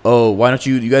 oh, why don't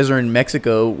you guys are in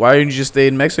Mexico, why didn't you just stay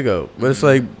in Mexico? But it's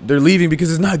like, they're leaving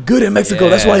because it's not good in Mexico.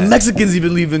 That's why Mexicans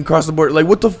even leave and cross the border. Like,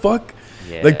 what the fuck?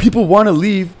 Like, people want to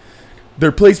leave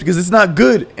their place because it's not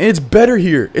good and it's better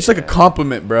here. It's like a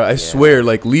compliment, bro. I swear.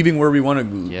 Like, leaving where we want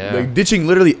to, like, ditching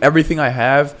literally everything I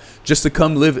have just to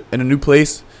come live in a new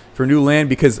place for new land,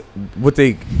 because what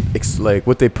they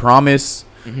promise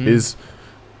is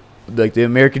like the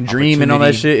American dream and all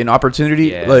that shit and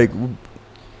opportunity. Like,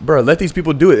 bro, let these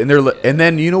people do it. And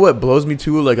then you know what blows me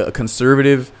too? Like a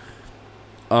conservative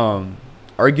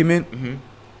argument.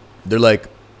 They're like,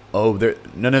 oh,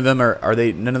 none of them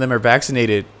are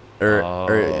vaccinated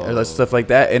or stuff like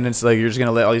that. And it's like, you're just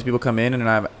gonna let all these people come in and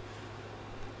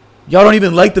y'all don't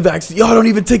even like the vaccine. Y'all don't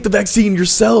even take the vaccine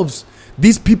yourselves.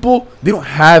 These people, they don't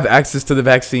have access to the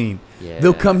vaccine.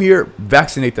 They'll come here,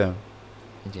 vaccinate them.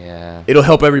 It'll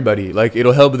help everybody. Like,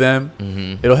 it'll help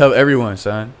them. It'll help everyone,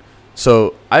 son.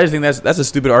 So I just think that's a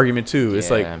stupid argument too. It's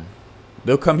like,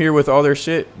 they'll come here with all their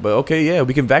shit, but okay,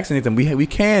 we can vaccinate them. We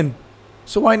can.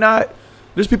 So why not?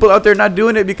 There's people out there not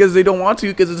doing it because they don't want to,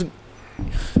 because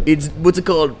it's what's it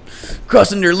called?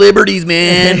 Crossing their liberties,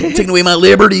 man. Taking away my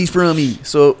liberties from me.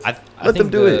 So I let them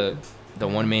do it. The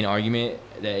one main argument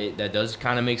that does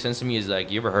kind of make sense to me is, like,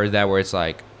 you ever heard that where it's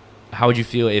like, how would you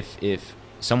feel if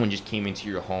someone just came into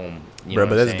your home? Bro,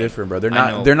 but that's different, bro.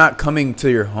 They're not coming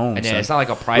to your home. And it's not like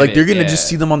a private. Like, you're gonna just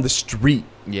see them on the street.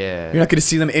 You're not gonna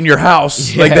see them in your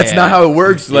house. Like, that's not how it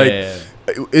works. Like,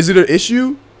 is it an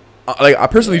issue? Like, I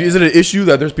personally, is it an issue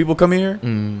that there's people coming here?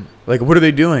 Like, what are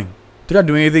they doing? They're not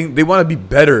doing anything. They want to be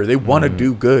better. They want to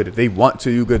do good. They want to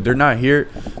do good. They're not here.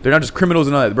 They're not just criminals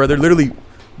and all that, bro. They're literally,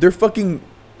 their fucking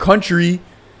country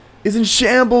is in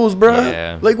shambles,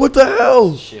 bro. Like, what the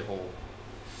hell? Shithole.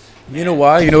 You know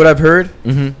why? You know what I've heard?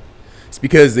 It's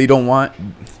because they don't want,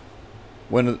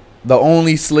 when the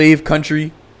only slave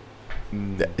country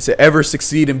to ever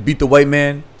succeed and beat the white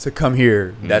man, to come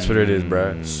here. That's what it is,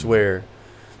 bro. Swear.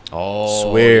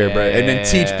 Swear, bro. And then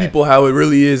teach people how it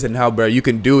really is and how, bro, you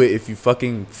can do it if you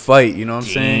fucking fight. You know what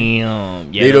I'm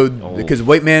saying? They don't, because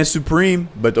white man is supreme,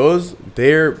 but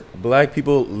they're black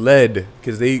people led,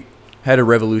 because they had a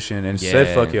revolution and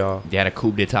said fuck y'all. They had a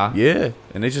coup d'etat.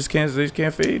 And they just can't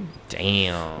fade.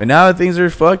 Damn. And now that things are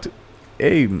fucked,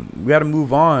 hey, we gotta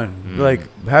move on. Like,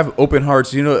 have open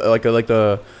hearts. You know, like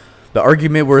the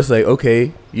argument where it's like,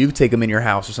 okay, you take them in your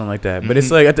house or something like that. But it's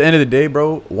like, at the end of the day,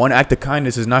 bro, one act of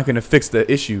kindness is not gonna fix the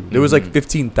issue. There was like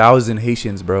 15,000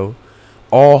 Haitians, bro.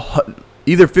 All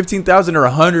either 15,000 or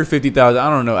 150,000. I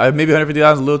don't know. Maybe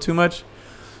 150,000 a little too much,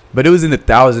 but it was in the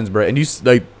thousands, bro. And you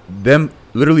like them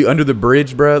literally under the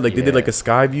bridge, bro. Like, they did like a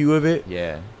sky view of it.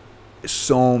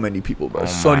 So many people, bro.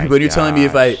 So many people. And you're telling me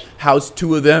if I house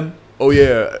 2 of them,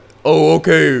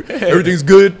 okay, everything's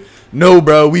good. No,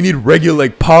 bro, we need regular,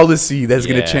 like, policy that's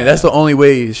gonna change. That's the only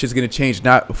way shit's gonna change,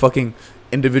 not fucking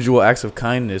individual acts of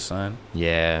kindness, son.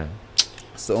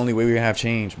 It's the only way we're gonna have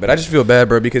change. But I just feel bad,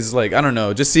 bro, because it's like, I don't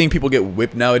know, just seeing people get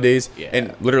whipped nowadays,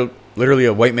 and literally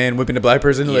a white man whipping a black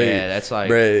person, like, that's like,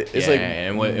 bro, it's like,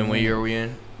 and what year are we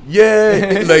in?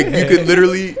 Like, you could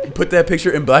literally put that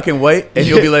picture in black and white, and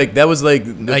you'll be like, that was like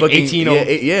the like fucking 18, like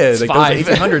those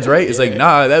 1800s, right? It's like,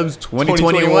 nah, that was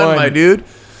 2021, my dude.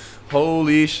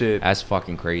 Holy shit. That's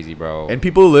fucking crazy, bro. And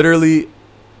people literally,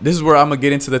 this is where I'm gonna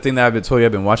get into the thing that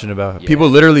I've been watching about. People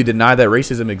literally deny that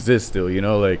racism exists still, you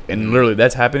know, like, and literally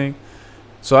that's happening.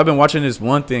 So I've been watching this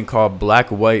one thing called Black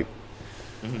White.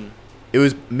 It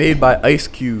was made by Ice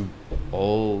Cube.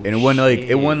 And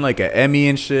it won like an Emmy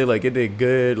and shit. Like, it did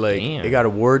good. Like, it got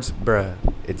awards, bruh.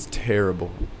 It's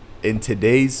terrible. In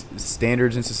today's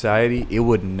standards in society, it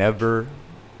would never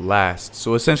last.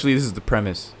 So essentially, this is the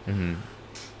premise.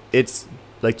 It's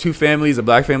like two families, a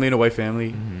black family and a white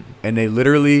family, and they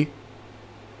literally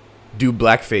do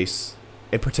blackface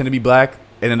and pretend to be black,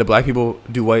 and then the black people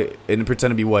do white and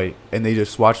pretend to be white, and they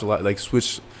just switch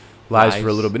lives for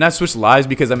a little bit. Not switch lives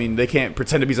because I mean they can't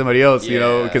pretend to be somebody else, you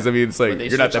know, because I mean it's like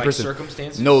you're not that person.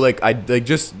 Circumstances? No, like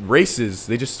just races.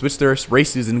 They just switch their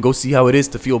races and go see how it is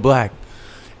to feel black.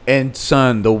 And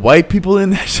son, the white people in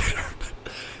that shit,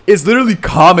 it's literally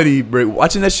comedy, bro.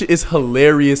 Watching that shit is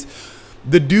hilarious.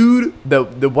 The dude,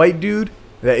 the white dude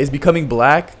that is becoming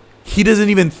black, he doesn't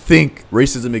even think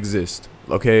racism exists.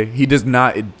 Okay, he does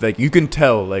not. Like you can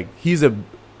tell, like he's a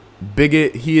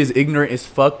bigot. He is ignorant as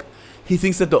fuck. He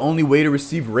thinks that the only way to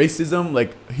receive racism,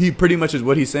 like he pretty much is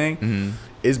what he's saying,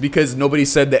 is because nobody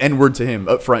said the N-word to him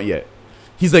up front yet.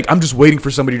 He's like, I'm just waiting for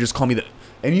somebody to just call me that.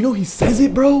 And you know he says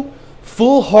it, bro.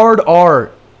 Full hard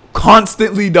R,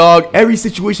 constantly, dog. Every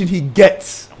situation he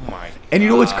gets. Oh my God. And you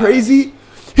know what's crazy?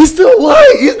 He's still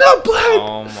white. He's not black.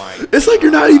 Oh my God. It's like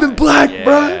you're not even black,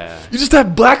 bro. You just have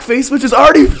blackface, which is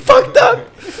already fucked up.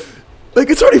 Like,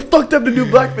 it's already fucked up to do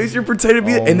blackface. You're pretending to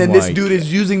be it. And then this dude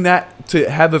is using that to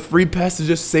have a free pass to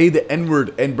just say the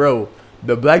N-word. And, bro,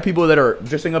 the black people that are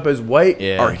dressing up as white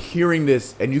are hearing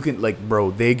this. And you can, like,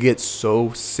 bro, they get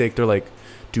so sick. They're like,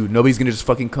 dude, nobody's going to just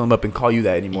fucking come up and call you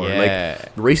that anymore.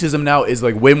 Like, racism now is,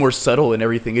 like, way more subtle and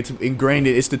everything. It's ingrained.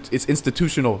 It's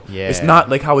institutional. It's not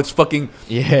like how it's fucking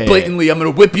blatantly, I'm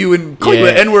going to whip you and call you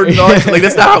an N-word and all that. Like,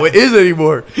 that's not how it is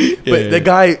anymore. But the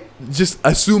guy just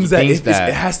assumes that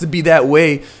it has to be that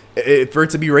way for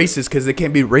it to be racist, because it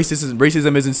can't be racist.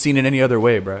 Racism isn't seen in any other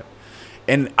way, bro.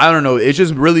 And I don't know. It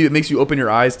just really makes you open your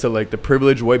eyes to, like, the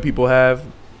privilege white people have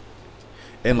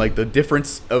and, like, the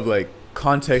difference of, like,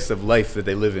 context of life that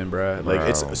they live in, bro. Like,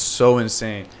 it's so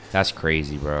insane. That's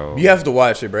crazy, bro. You have to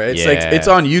watch it, bro. It's like, it's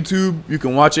on YouTube. You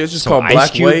can watch it. It's just called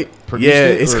Black White.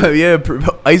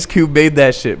 Ice Cube made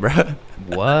that shit, bro.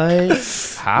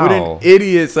 What? How? What an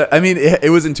idiot. I mean, it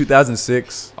was in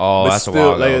 2006. Oh, that's still,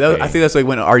 a while ago. Like, I think that's like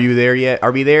when Are You There Yet?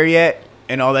 Are We There Yet?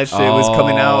 And all that shit was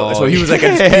coming out. So he was like,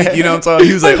 you know what I'm saying?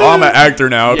 He was like, oh, I'm an actor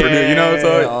now. You know what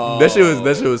I'm saying?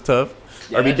 That shit was tough.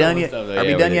 Are we done yet? Are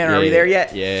we done yet? Are we there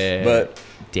yet? Yeah. But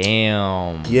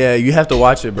damn. Yeah, you have to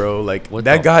watch it, bro. Like,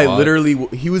 that guy literally,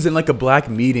 he was in like a black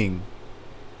meeting,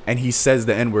 and he says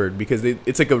the N-word because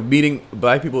it's like a meeting,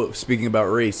 black people speaking about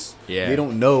race. Yeah. They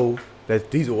don't know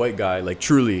that he's a white guy. Like,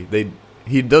 truly, they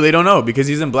don't know because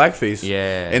he's in blackface.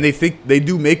 Yeah. And they think they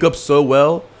do makeup so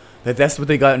well that that's what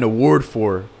they got an award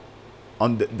for.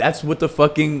 That's what the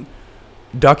fucking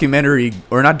documentary,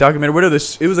 or not documentary, whatever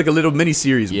this, it was like a little mini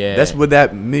series. Yeah, that's what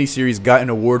that mini series got an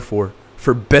award for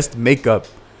best makeup,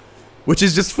 which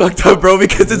is just fucked up, bro,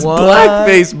 because it's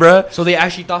blackface, bro. So they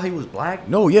actually thought he was black?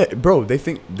 No, yeah, bro, they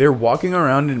think they're walking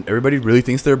around and everybody really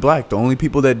thinks they're black. The only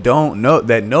people that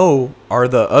know are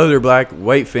the other black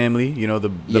white family, you know, the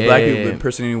black people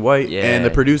impersonating white, and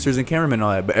the producers and cameramen and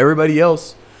all that. But everybody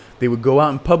else, they would go out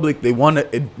in public. They want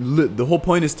to. The whole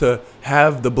point is to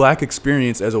have the black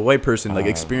experience as a white person, like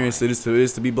experience it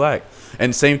is to be black.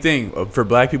 And same thing for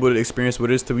black people to experience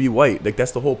what it is to be white. Like,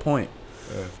 that's the whole point.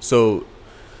 Yeah. So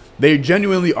they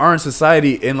genuinely are in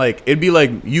society, and like it'd be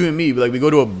like you and me. Like, we go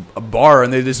to a bar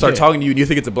and they just start talking to you, and you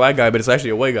think it's a black guy, but it's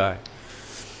actually a white guy.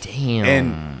 Damn.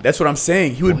 And that's what I'm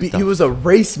saying. He was a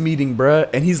race meeting, bruh,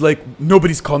 and he's like,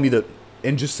 nobody's called me that,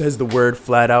 and just says the word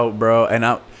flat out, bro.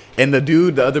 And the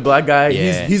dude, the other black guy,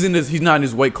 he's not in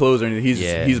his white clothes or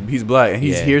anything. He's black, and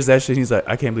he hears that shit. And he's like,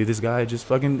 I can't believe this guy just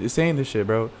fucking is saying this shit,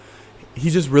 bro.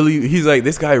 He's like,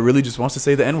 this guy really just wants to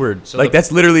say the N-word. So like,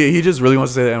 that's literally, he just really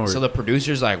wants to say the N-word. So the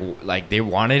producers like they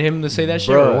wanted him to say that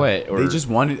shit, or what? Or?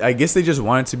 I guess they just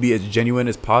wanted to be as genuine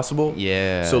as possible.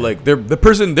 Yeah. So like, they're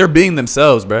being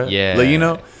themselves, bro. Yeah. Like, you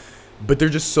know, but they're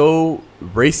just so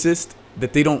racist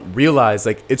that they don't realize,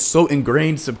 like, it's so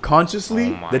ingrained subconsciously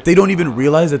that they don't even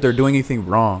realize that they're doing anything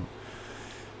wrong,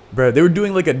 bro. They were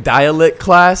doing like a dialect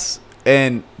class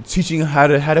and teaching how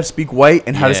to speak white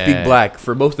and how to speak black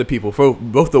for both the people, for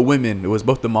both the women. It was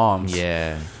both the moms.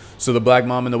 Yeah. So the black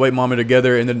mom and the white mom are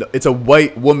together, and then it's a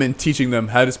white woman teaching them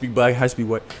how to speak black, how to speak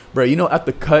white, bro. You know, at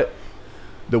the cut,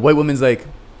 the white woman's like,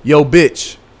 "Yo,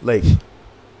 bitch," like,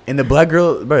 and the black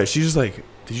girl, bro, she's just like,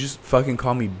 did you just fucking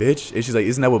call me bitch? And she's like,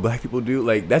 isn't that what black people do?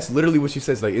 Like, that's literally what she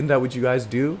says. Like, isn't that what you guys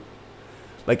do?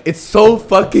 Like, it's so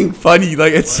fucking funny.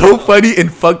 Like, it's so funny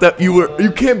and fucked up.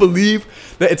 You can't believe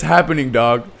that it's happening,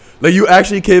 dog. Like, you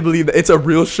actually can't believe that it's a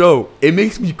real show. It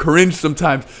makes me cringe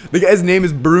sometimes. The guy's name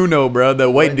is Bruno, bro, the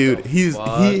white dude.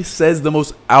 He says the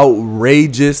most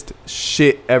outrageous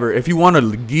shit ever. If you want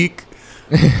to geek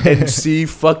and see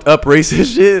fucked up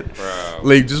racist shit, bro,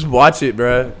 like, just watch it,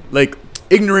 bro. Like,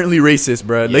 ignorantly racist,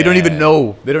 bro. They don't even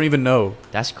know. They don't even know.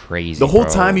 That's crazy. The whole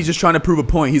time he's just trying to prove a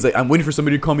point. He's like, I'm waiting for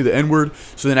somebody to call me the N-word,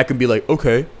 so then I can be like,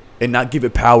 okay, and not give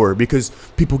it power, because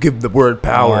people give the word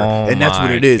power, and that's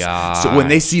what it is. Gosh. So when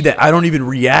they see that I don't even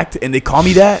react and they call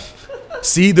me that,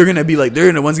 see, they're gonna be like,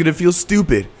 they're the ones gonna feel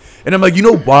stupid. And I'm like, you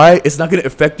know why it's not gonna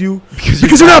affect you?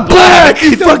 Because you're not black,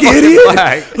 you fucking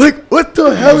idiot. Like, what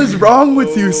the hell is wrong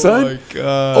with you, son? My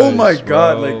gosh, oh my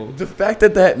god, like the fact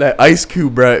that Ice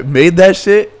Cube, bro, made that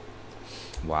shit.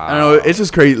 Wow. I don't know, it's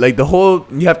just crazy. Like the whole,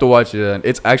 you have to watch it.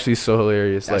 It's actually so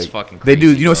hilarious. That's like fucking crazy, they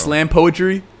do, you know, bro. slam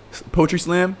poetry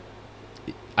slam.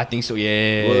 I think so.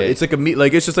 Yeah. Well, it's like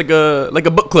it's just like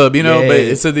a book club, you know. Yeah. But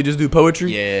instead they just do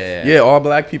poetry. Yeah. Yeah, all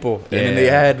black people. Yeah. And then they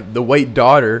had the white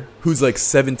daughter who's like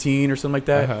 17 or something like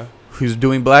that, who's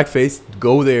doing blackface.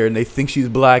 Go there and they think she's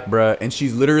black, bruh. And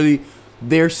she's literally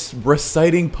they're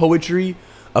reciting poetry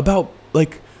about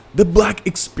like the black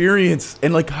experience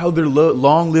and like how their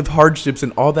long-lived hardships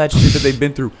and all that shit that they've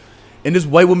been through. And this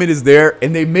white woman is there,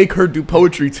 and they make her do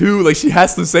poetry too. Like she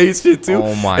has to say shit too.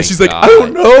 Oh my! And she's God. like, I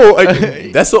don't know.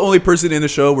 Like that's the only person in the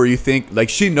show where you think like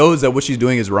she knows that what she's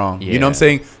doing is wrong. Yeah. You know what I'm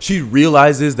saying? She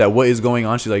realizes that what is going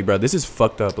on. She's like, bro, this is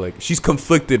fucked up. Like she's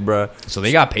conflicted, bro. So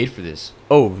they got paid for this.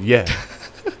 Oh yeah.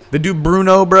 The dude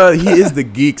Bruno, bro, he is the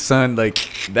geek, son. Like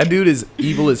that dude is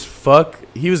evil as fuck.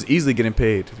 He was easily getting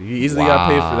paid. He easily got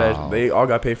paid for that. They all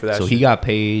got paid for that. So shit. he got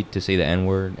paid to say the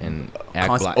N-word and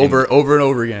act black over and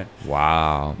over again.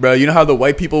 Wow, bro. You know how the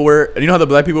white people were. You know how the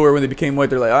black people were when they became white.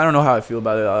 They're like, I don't know how I feel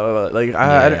about it. Like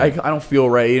I don't feel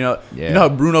right. You know. Yeah. You know how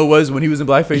Bruno was when he was in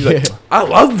blackface. He's like, I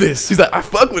love this. He's like, I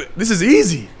fuck with it. This is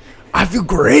easy. I feel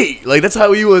great. Like that's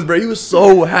how he was, bro. He was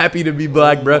so happy to be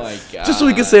black, bro. Just so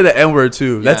he could say the N-word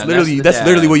too. Yeah, that's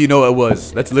literally what you know it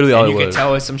was. That's literally all it was. You could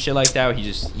tell us some shit like that. He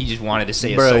just wanted to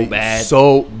say it so bad.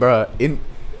 So, bro,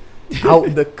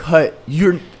 out the cut.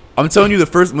 I'm telling you,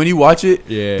 when you watch it,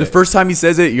 the first time he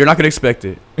says it, you're not gonna expect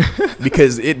it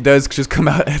because it does just come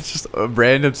out at just a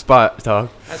random spot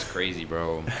talk. That's crazy,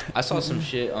 bro. I saw some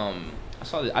shit.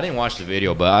 I didn't watch the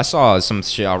video, but I saw some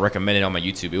shit I recommended on my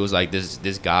YouTube. It was like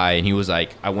this guy, and he was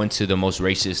like, I went to the most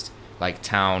racist like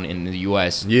town in the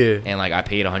U.S. Yeah, and like I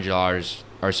paid $100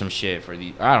 or some shit for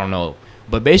I don't know,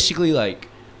 but basically like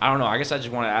I don't know. I guess I just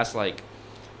want to ask like,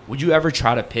 would you ever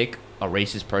try to pick a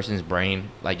racist person's brain,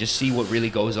 like just see what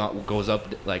really goes up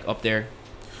like up there?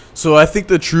 So I think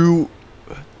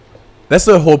that's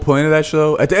the whole point of that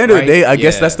show. At the end of the day, I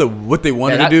guess that's what they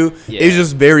wanted to do. It's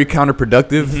just very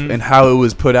counterproductive in how it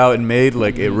was put out and made.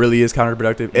 Like it really is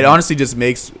counterproductive. It honestly just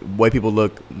makes white people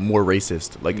look more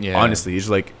racist. Like honestly, it's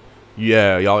like,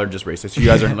 yeah, y'all are just racist. You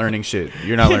guys aren't learning shit.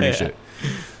 You're not learning shit.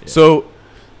 So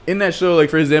in that show, like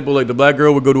for example, like the black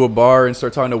girl would go to a bar and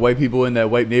start talking to white people in that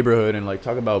white neighborhood and like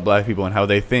talk about black people and how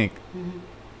they think.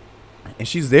 And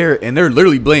she's there, and they're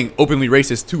literally being openly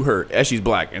racist to her as she's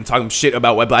black and talking shit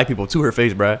about white black people to her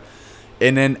face, bruh.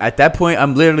 And then at that point,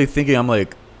 I'm literally thinking, I'm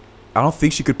like, I don't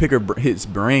think she could pick his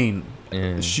brain.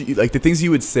 She like the things he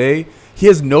would say, he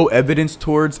has no evidence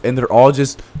towards, and they're all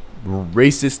just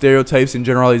racist stereotypes and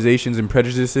generalizations and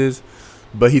prejudices.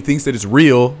 But he thinks that it's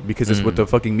real because it's what the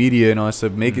fucking media and all that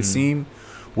stuff make it seem.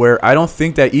 Where I don't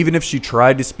think that even if she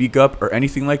tried to speak up or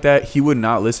anything like that, he would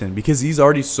not listen because he's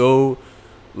already so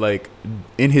like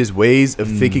in his ways of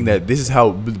thinking that this is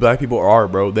how black people are,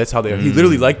 bro. That's how they are. He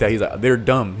literally like that. He's like, they're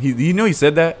dumb. He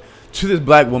said that to this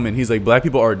black woman. He's like, black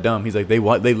people are dumb. He's like, they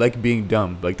like being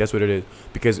dumb. Like that's what it is.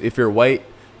 Because if you're white,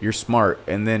 you're smart.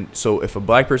 And then so if a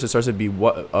black person starts to be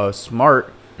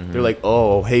smart, they're like,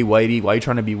 oh, hey whitey, why are you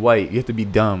trying to be white? You have to be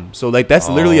dumb. So like that's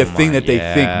literally a thing that they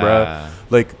think, bro.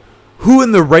 Like who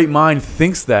in the right mind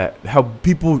thinks that? How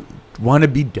people want to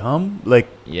be dumb? Like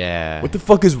what the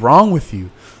fuck is wrong with you?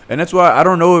 And that's why I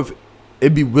don't know if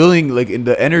it'd be willing, like, in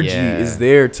the energy is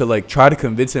there to, like, try to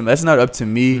convince him. That's not up to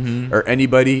me or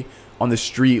anybody on the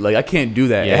street. Like, I can't do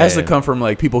that. It has to come from,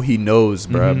 like, people he knows,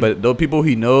 bro. But the people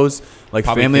he knows, like,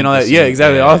 probably family and all that,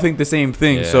 exactly. They all think the same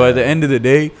thing. So at the end of the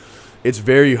day, it's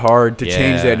very hard to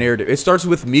change that narrative. It starts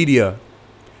with media.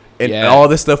 And all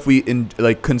the stuff we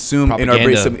consume propaganda. In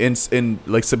our brain, in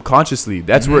like subconsciously.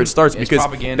 That's where it starts because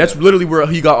that's literally where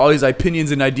he got all his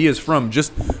opinions and ideas from.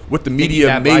 Just what the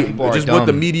media made, what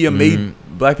the media made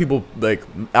black people like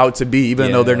out to be,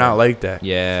 even though they're not like that.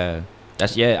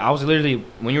 I was literally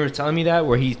when you were telling me that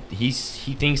where he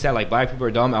thinks that like black people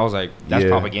are dumb. I was like, that's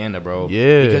propaganda, bro.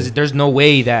 Yeah, because there's no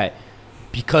way that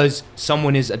because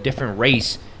someone is a different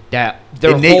race. That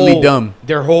their innately dumb.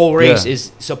 Their whole race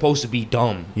is supposed to be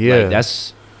dumb. Yeah, like,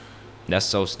 that's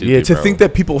so stupid. Yeah, to think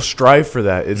that people strive for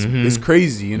that is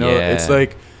crazy. You know, it's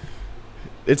like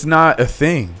it's not a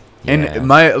thing.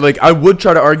 And I would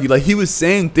try to argue. Like, he was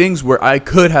saying things where I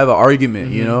could have an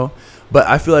argument, you know? But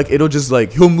I feel like it'll just,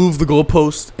 like, he'll move the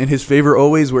goalpost in his favor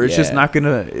always, where it's just not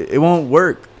gonna, it won't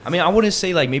work. I mean, I wouldn't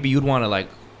say, like, maybe you'd want to, like,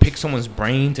 pick someone's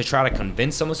brain to try to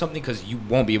convince them of something, because you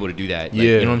won't be able to do that. Like,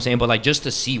 you know what I'm saying? But, like, just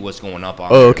to see what's going up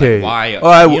on there, okay. Like,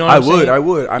 why? I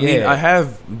would. I mean, I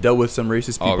have dealt with some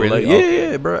racist people. Really? Like,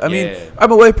 yeah, bro. I mean,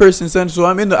 I'm a white person, son, so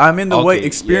I'm in the white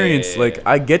experience. Like,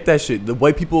 I get that shit. The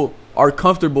white people are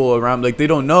comfortable around, like, they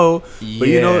don't know, but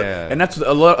you know, and that's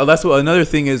what another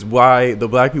thing is why the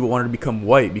black people wanted to become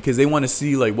white, because they want to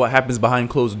see, like, what happens behind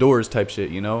closed doors type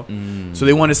shit, you know. So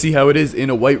they want to see how it is in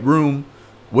a white room,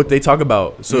 what they talk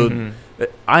about. So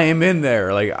I am in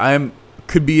there, like,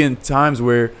 could be in times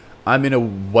where I'm in a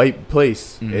white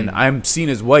place and I'm seen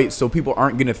as white, so people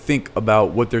aren't gonna think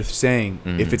about what they're saying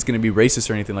if it's gonna be racist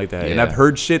or anything like that. And I've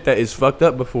heard shit that is fucked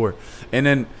up before, and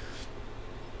then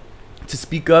to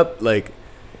speak up, like,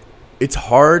 it's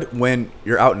hard when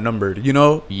you're outnumbered, you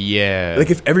know? Yeah.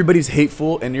 Like, if everybody's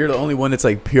hateful and you're the only one that's,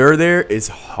 like, pure there, it's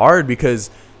hard, because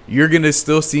you're gonna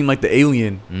still seem like the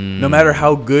alien. No matter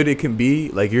how good it can be,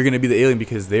 like, you're gonna be the alien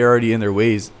because they're already in their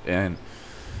ways. And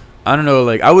I don't know,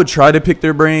 like, I would try to pick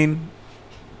their brain.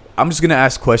 I'm just gonna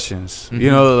ask questions,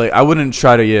 you know? Like, I wouldn't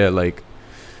try to, like,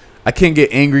 I can't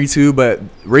get angry too, but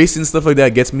race and stuff like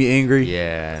that gets me angry.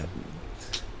 Yeah.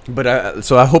 But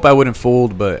so I hope I wouldn't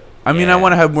fold. But I mean, I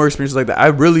want to have more experiences like that. I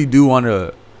really do want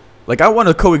to, like, I want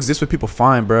to coexist with people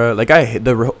fine, bro. Like,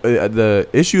 the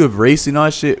issue of race and all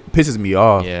that shit pisses me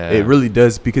off. Yeah, it really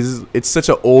does, because it's such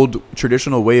an old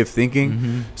traditional way of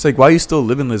thinking. It's like, why are you still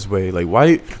living this way? Like,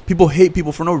 why people hate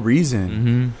people for no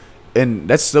reason? And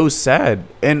that's so sad.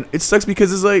 And it sucks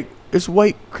because it's like, it's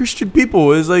white Christian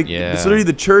people. It's like, it's literally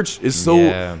the church is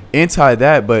so anti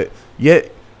that, but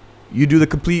yet you do the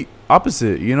complete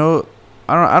opposite, you know?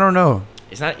 I don't know.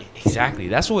 It's not exactly.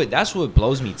 That's what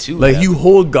blows me too. Like, you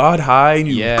hold God high and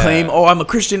you claim, oh, I'm a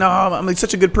Christian, I'm like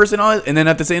such a good person, and then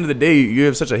at the end of the day, you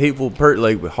have such a hateful heart.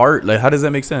 Like, how does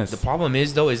that make sense? The problem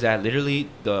is, though, is that literally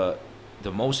the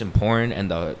most important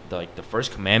and the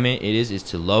first commandment is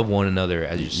to love one another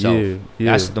as yourself.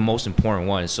 That's the most important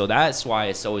one. So that's why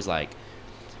it's always like,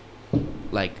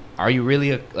 are you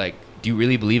really do you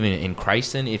really believe in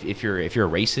Christ then, if you're a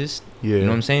racist? You know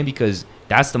what I'm saying? Because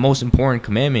that's the most important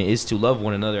commandment, is to love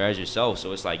one another as yourself.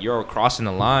 So it's like, you're crossing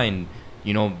the line,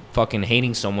 you know, fucking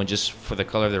hating someone just for the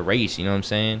color of their race. You know what I'm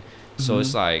saying? So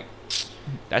it's like,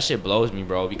 that shit blows me,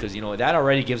 bro, because, you know, that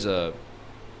already gives I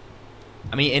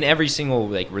mean, in every single,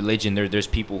 like, religion, there's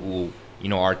people who, you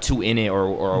know, are too in it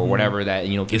or whatever, that,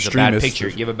 you know, gives a bad picture.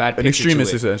 Give a bad picture. An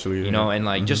extremist, essentially. You know, and,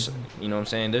 like, just, you know what I'm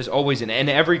saying? There's always, in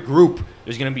every group,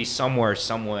 there's going to be someone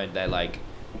that, like,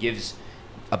 gives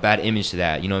a bad image to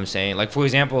that. You know what I'm saying? Like, for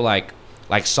example, like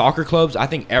soccer clubs, I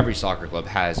think every soccer club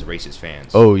has racist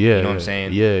fans. Oh, yeah. You know what I'm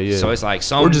saying? Yeah. So it's like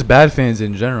or just bad fans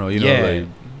in general, you know? Like,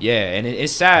 and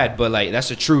it's sad, but, like, that's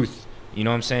the truth. You know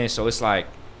what I'm saying? So it's like,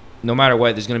 no matter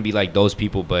what, there's going to be, like, those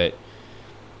people, but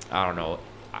I don't know.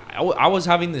 I was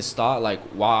having this thought, like,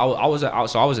 while I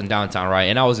was in downtown, right,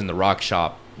 and I was in the rock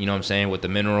shop, you know what I'm saying, with the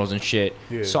minerals and shit.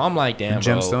 So I'm like, damn,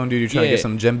 gemstone, dude, you're trying to get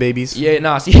some gem babies?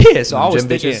 So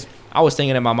I was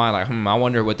thinking in my mind, like, I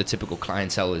wonder what the typical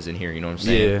clientele is in here, you know what I'm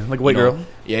saying? Like a white girl.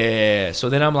 So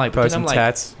then I'm like,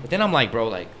 tats. But then I'm like, bro,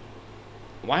 like,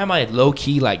 why am I low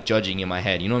key, like, judging in my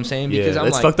head? You know what I'm saying? Because I'm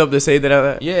it's like, fucked up to say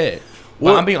that.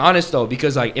 Well, I'm being honest, though,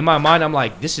 because, like, in my mind, I'm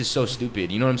like, this is so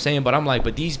stupid. You know what I'm saying? But I'm like,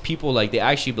 but these people, like, they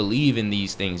actually believe in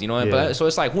these things, you know? But so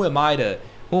it's like, who am I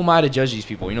to judge these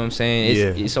people? You know what I'm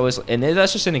saying? So and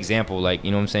that's just an example, like, you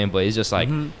know what I'm saying? But it's just like,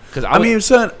 because I mean,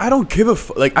 son, I don't give a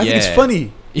fuck. Like, I think it's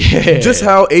funny. Just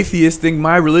how atheists think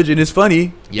my religion is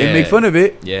funny and make fun of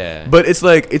it. But it's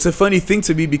like, it's a funny thing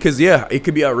to me, because it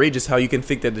could be outrageous how you can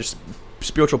think that there's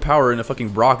spiritual power in a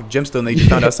fucking rock gemstone that you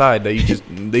found outside that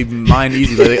they mine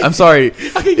easy. Like, I'm sorry,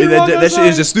 that shit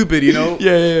is just stupid, you know?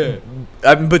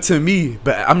 But to me,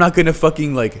 I'm not gonna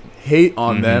fucking, like, hate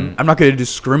on them. I'm not gonna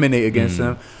discriminate against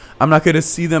them. I'm not gonna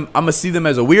see them. I'm gonna see them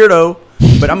as a weirdo,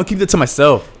 but I'm gonna keep it to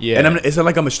myself. And it's not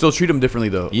like I'm gonna still treat them differently,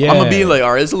 though. I'm gonna be like,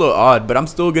 all right, it's a little odd, but I'm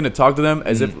still gonna talk to them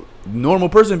as if normal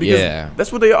person, because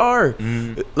that's what they are.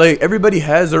 Like, everybody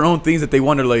has their own things that they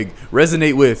want to, like,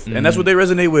 resonate with, and that's what they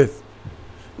resonate with.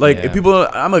 Like, if people,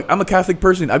 I'm a Catholic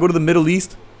person. I go to the Middle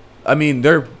East. I mean,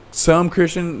 there are some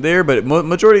Christian there, but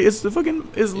majority it's the fucking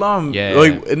Islam.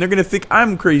 Like, and they're gonna think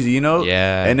I'm crazy, you know?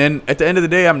 And then at the end of the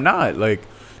day, I'm not. Like,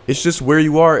 it's just where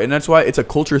you are, and that's why it's a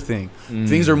culture thing.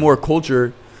 Things are more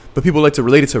culture, but people like to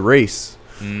relate it to race.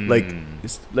 Like,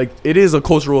 it's like, it is a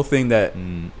cultural thing that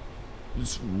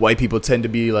white people tend to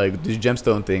be like these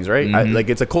gemstone things, right? Like,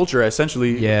 it's a culture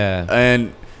essentially.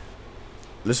 And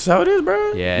this is how it is,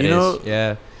 bro. Yeah, you know?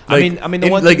 Yeah. Like, I mean, the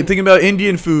one thing, thinking about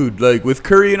Indian food, like with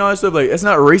curry and all that stuff, like it's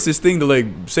not a racist thing to like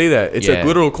say that. It's a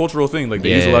literal cultural thing. Like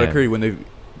they use a lot of curry when they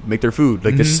make their food.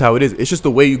 Like this is how it is. It's just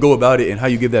the way you go about it and how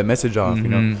you give that message off. You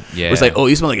know? Yeah. It's like, oh,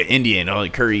 you smell like an Indian. Oh,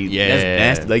 like curry. Yeah. That's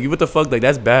nasty. Like what the fuck? Like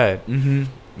that's bad.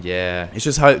 Yeah. It's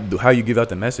just how you give out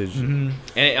the message. And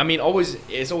I mean,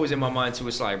 it's always in my mind too.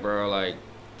 It's like, bro,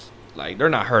 like they're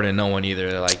not hurting no one either.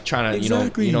 They're like trying to, you know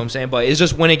what I'm saying? But it's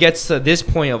just when it gets to this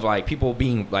point of like people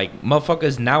being like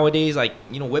motherfuckers nowadays, like,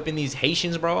 you know, whipping these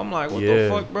Haitians, bro. I'm like, what the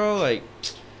fuck, bro?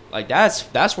 Like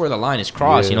that's where the line is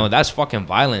crossed. You know, that's fucking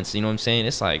violence. You know what I'm saying?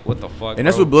 It's like, what the fuck? And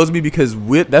that's what blows me, because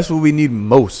that's what we need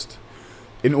most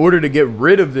in order to get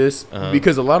rid of this.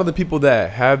 Because a lot of the people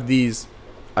that have these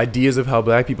ideas of how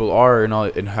black people are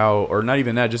and how, or not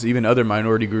even that, just even other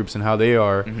minority groups and how they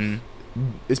are.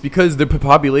 It's because the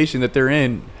population that they're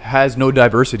in has no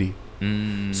diversity.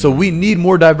 So we need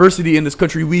more diversity in this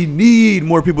country. We need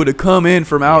more people to come in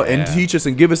from out and teach us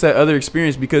and give us that other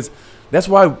experience, because that's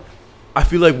why I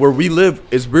feel like where we live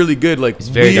is really good. Like it's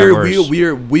very diverse.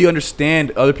 We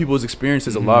understand other people's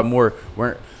experiences a lot more.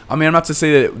 I mean, I'm not to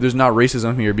say that there's not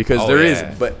racism here, because there is,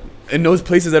 but in those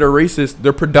places that are racist,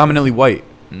 they're predominantly white.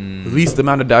 The least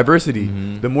amount of diversity.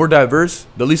 The more diverse,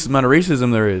 the least amount of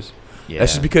racism there is.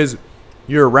 That's just because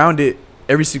you're around it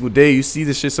every single day. You see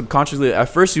this shit subconsciously. At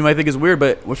first you might think it's weird,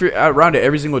 but if you're around it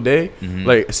every single day,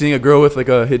 like seeing a girl with like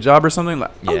a hijab or something,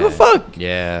 like I don't give a fuck.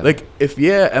 Like if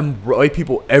and white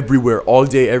people everywhere all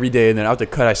day every day, and then out the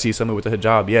cut I see someone with a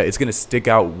hijab, it's gonna stick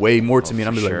out way more to me, and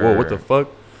I'm like, whoa, what the fuck?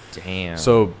 Damn.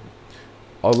 So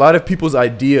a lot of people's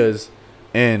ideas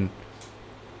and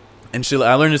shit,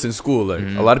 I learned this in school. Like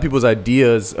a lot of people's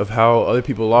ideas of how other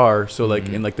people are, so like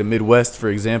in like the Midwest, for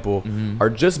example, are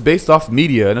just based off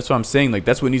media, and that's what I'm saying. Like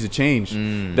that's what needs to change.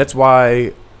 That's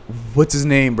why, what's his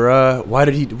name, bruh?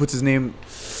 What's his name?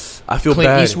 I feel Clint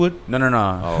bad. Eastwood? No.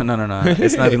 No.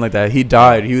 It's not even like that. He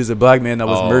died. He was a black man that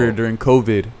was murdered during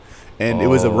COVID. And it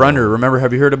was a runner. Remember?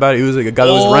 Have you heard about it? He was like a guy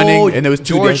that was running, and there was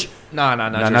two George. guys. Not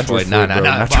George Floyd.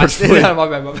 Not George Floyd. My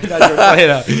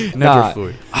bad. Not George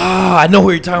Floyd. I know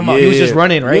what you're talking about. He was just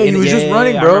running, right? Yeah, he was just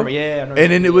running, bro. I remember,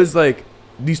 and then it was like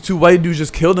these two white dudes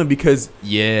just killed him because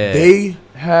they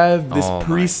have this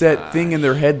preset thing in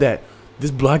their head that this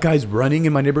black guy's running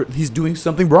in my neighborhood, he's doing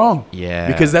something wrong.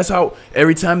 Because that's how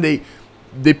every time they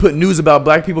put news about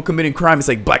black people committing crime, it's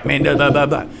like black man does blah blah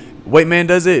blah. White man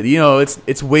does it, you know.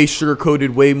 It's way sugar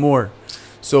coated, way more.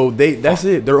 So that's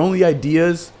it. Their only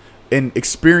ideas and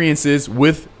experiences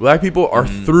with black people are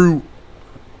through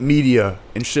media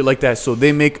and shit like that. So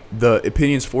they make the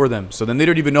opinions for them. So then they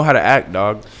don't even know how to act,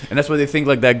 dog. And that's why they think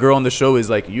like that girl on the show is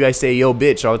like, you guys say yo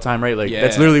bitch all the time, right? Like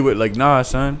that's literally what, like, nah,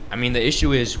 son. I mean, the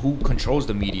issue is who controls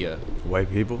the media.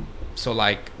 White people. So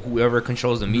like whoever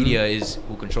controls the media is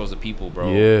who controls the people,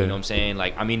 bro. Yeah. You know what I'm saying?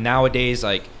 Like, I mean, nowadays,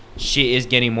 like, shit is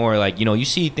getting more like, you know, you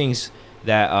see things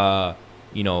that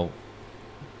you know,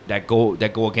 that go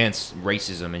against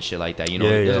racism and shit like that, you know.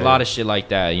 There's a lot of shit like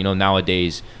that, you know,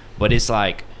 nowadays. But it's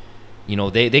like, you know,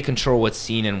 they control what's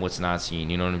seen and what's not seen,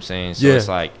 you know what I'm saying? So it's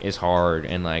like, it's hard,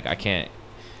 and like I can't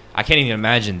even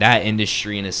imagine that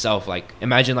industry in itself. Like,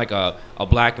 imagine like a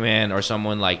black man or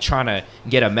someone like trying to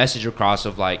get a message across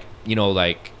of like, you know,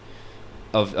 like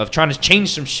of trying to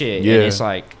change some shit, and it's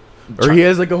like, or he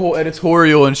has like a whole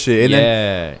editorial and shit, and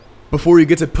then before he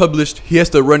gets it published, he has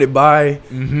to run it by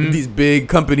these big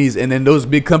companies, and then those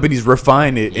big companies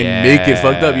refine it and make it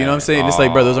fucked up. You know what I'm saying? It's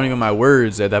like, bro, those aren't even my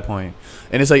words at that point.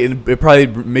 And it's like it probably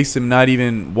makes him not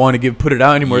even want to put it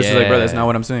out anymore. It's just like, bro, that's not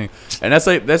what I'm saying. And that's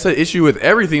an issue with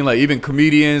everything. Like even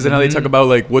comedians and how they talk about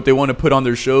like what they want to put on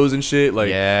their shows and shit.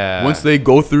 Like once they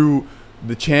go through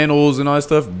the channels and all that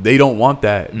stuff, they don't want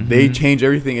that. They change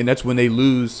everything, and that's when they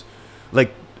lose.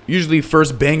 Like usually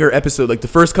first banger episode, like the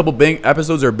first couple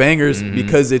episodes are bangers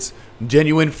because it's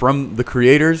genuine from the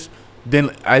creators.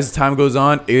 Then as time goes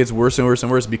on, it gets worse and worse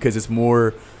and worse because it's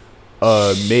more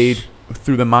made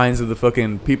through the minds of the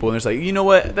fucking people. And it's like, you know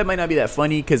what, that might not be that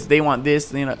funny because they want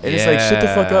this, you know. And it's like, shut the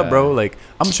fuck up, bro. Like,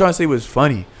 I'm trying to say it was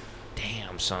funny.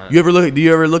 Damn, son. Do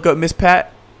you ever look up Miss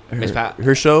Pat? Miss Pat?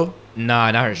 Her show?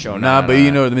 Nah, not her show. Nah, but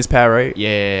you know the Miss Pat, right?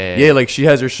 Yeah, like she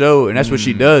has her show, and that's what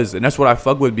she does, and that's what I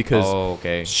fuck with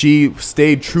because she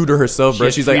stayed true to herself, bro.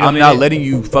 She's like, I'm not letting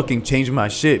you fucking change my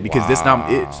shit because that's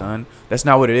not it, son. That's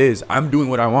not what it is. I'm doing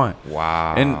what I want.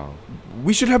 Wow. And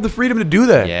we should have the freedom to do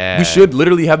that. Yeah. We should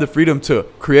literally have the freedom to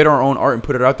create our own art and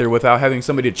put it out there without having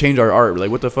somebody to change our art. Like,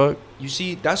 what the fuck? You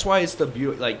see, that's why it's the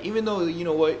beauty. Like, even though, you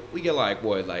know what, we get like,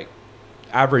 what, like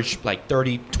average like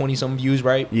 30, 20 some views,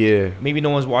 right? Yeah. Maybe no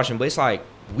one's watching, but it's like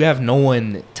we have no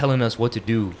one telling us what to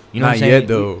do. You know not what I'm saying? yet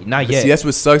though. Not yet. See, that's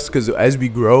what sucks because as we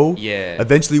grow,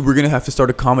 eventually we're gonna have to start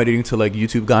accommodating to like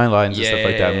YouTube guidelines and stuff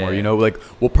like that more. You know, like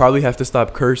we'll probably have to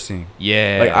stop cursing.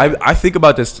 Yeah. Like I think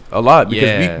about this a lot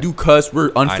because we do cuss.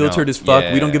 We're unfiltered as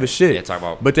fuck. We don't give a shit. Yeah, talk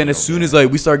about, but then as soon as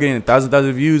like we start getting thousand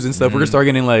views and stuff, we're gonna start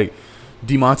getting like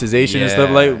demonetization and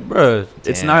stuff. Like, bruh,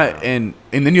 it's not. And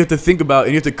then you have to think about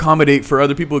and you have to accommodate for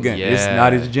other people again. It's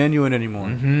not as genuine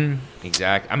anymore.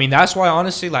 Exactly. I mean, that's why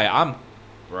honestly, like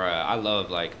I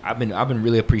love, like I've been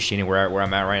really appreciating where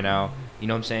I'm at right now. You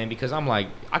know what I'm saying? Because I'm like,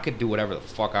 I could do whatever the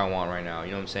fuck I want right now.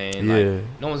 You know what I'm saying? Like,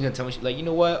 no one's gonna tell me like, you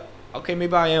know what? Okay,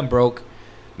 maybe I am broke.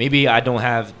 Maybe I don't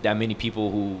have that many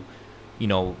people who, you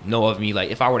know of me.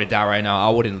 Like, if I were to die right now,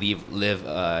 I wouldn't leave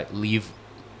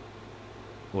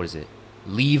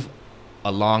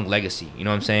a long legacy. You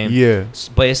know what I'm saying? Yeah.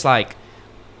 But it's like,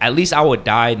 at least I would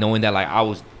die knowing that like I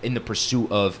was in the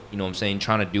pursuit of, you know what I'm saying,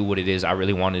 trying to do what it is I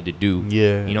really wanted to do.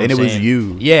 Yeah. You know what I'm saying? And it was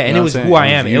you. Yeah, and it was who I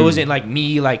am. It wasn't like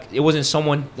me, like it wasn't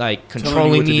someone like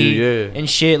controlling me and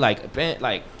shit. Like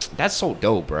that's so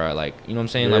dope, bro. Like, you know what I'm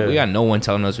saying? Like, we got no one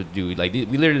telling us what to do. Like, we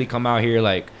literally come out here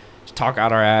like just talk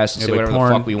out our ass and say whatever the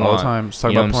fuck we want all the time. Just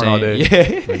talk about porn all day.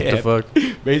 Yeah. Like, what the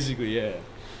fuck? Basically, yeah.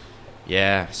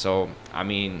 Yeah. So I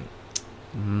mean,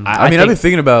 I've been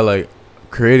thinking about like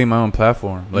creating my own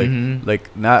platform,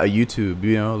 like not a YouTube,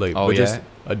 you know, like but just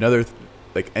another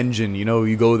like engine, you know,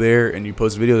 you go there and you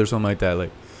post videos or something like that,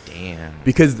 like damn,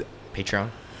 because Patreon.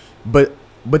 But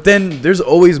then there's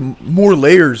always more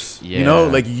layers, you know,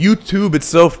 like YouTube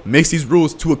itself makes these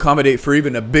rules to accommodate for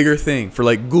even a bigger thing for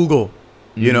like Google,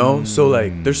 you know, so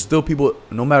like there's still people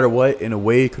no matter what in a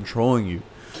way controlling you.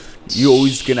 You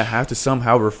always gonna have to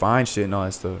somehow refine shit and all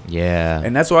that stuff. Yeah,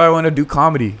 and that's why I want to do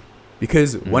comedy.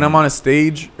 Because when I'm on a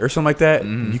stage or something like that,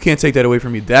 you can't take that away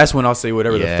from me. That's when I'll say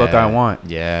whatever the fuck I want.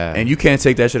 Yeah. And you can't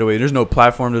take that shit away. There's no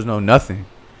platform. There's no nothing.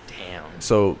 Damn.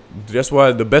 So that's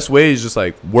why the best way is just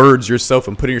like words yourself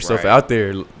and putting yourself out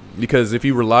there. Because if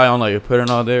you rely on like putting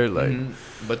all there, like.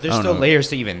 But there's still layers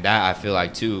to even that, I feel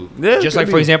like, too. Yeah, just like,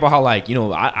 for example, how, like, you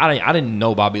know, I didn't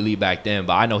know Bobby Lee back then,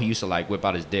 but I know he used to, like, whip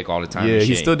out his dick all the time. Yeah,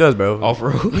 he still does, bro. Oh, for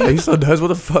real? Yeah, he still does. What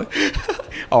the fuck?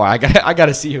 Oh, I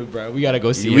gotta see him, bro. We gotta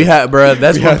go see him. We have, bro.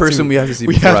 That's one person we have to see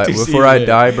before I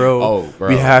die, bro. Oh, bro.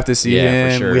 We have to see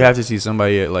him. For sure. We have to see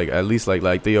somebody like at least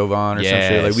like Theo Von or some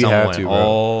shit. Like we have to, bro.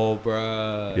 Oh,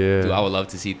 bro. Yeah. Dude, I would love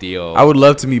to see Theo. I would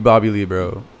love to meet Bobby Lee,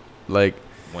 bro. Like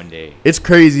one day. It's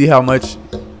crazy how much.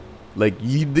 Like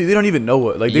they don't even know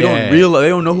what, like they don't realize, they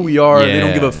don't know who we are. They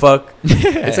don't give a fuck.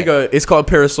 It's called a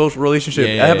parasocial relationship.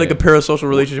 I have like a parasocial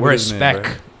relationship. We're with a speck.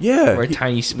 Man, yeah, we're a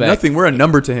tiny speck. Nothing. We're a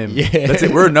number to him. Yeah, that's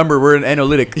it. We're a number. We're an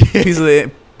analytic. He's a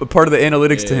part of the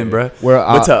analytics to him, bro.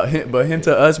 But him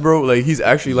to us, bro. Like he's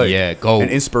actually like an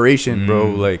inspiration,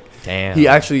 bro. Like damn, he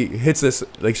actually hits us,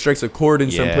 like strikes a chord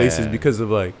in some places because of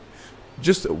like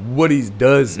just what he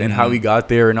does and how he got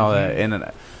there and all that. And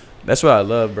that's what I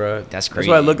love, bro. That's crazy.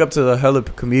 That's why I look up to the hella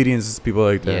comedians, people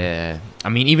like that. Yeah, I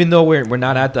mean, even though we're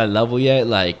not at that level yet,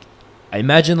 like, I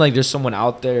imagine like there's someone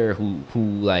out there who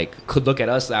like could look at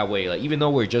us that way. Like, even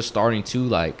though we're just starting to,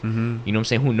 like, you know what I'm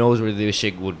saying? Who knows where this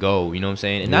shit would go? You know what I'm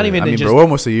saying? And not even. I mean, bro, we're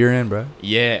almost a year in, bro.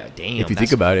 Yeah, damn. If you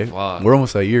think about it, we're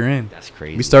almost a year in. That's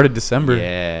crazy. We started December.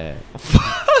 Yeah.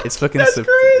 It's fucking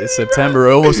it's September,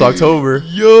 almost October.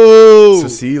 Yo. So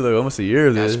see, like almost a year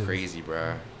of this. That's crazy,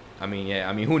 bro. I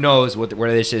mean, who knows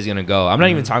where this shit is gonna go? I'm not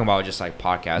even talking about just like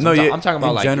podcasts. No, I'm talking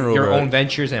about like general, your own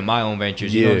ventures and my own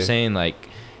ventures. You know what I'm saying? Like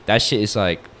that shit is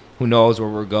like, who knows where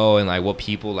we're going? Like what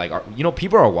people like are. You know,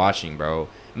 people are watching, bro.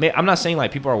 I'm not saying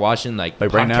like people are watching like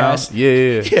podcasts. Right now.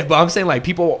 Yeah. But I'm saying like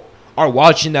people are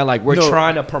watching that like we're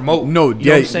trying to promote. No, you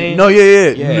know what I'm saying? No,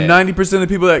 yeah. 90% of the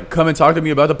people that come and talk to me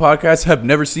about the podcast have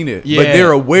never seen it, but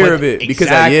they're aware of it because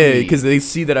because they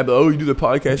see that I be like, oh, you do the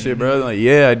podcast shit, bro. I'm like,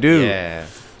 yeah, I do. Yeah.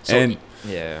 So, and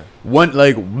one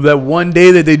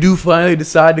day that they do finally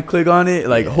decide to click on it,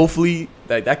 like hopefully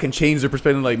that can change their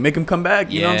perspective, like make them come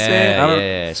back. You know what I'm saying?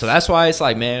 Yeah. So that's why it's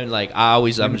like, man, like I'm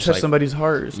just touch like, somebody's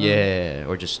heart.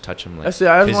 Or just touch them. Like, that's it.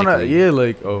 I just want to,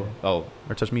 like, or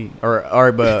touch me. All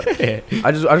right, but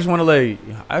I just want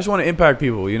to impact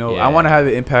people. You know, I want to have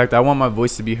an impact. I want my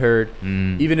voice to be heard,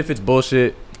 even if it's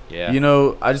bullshit. Yeah. You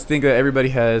know, I just think that everybody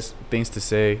has things to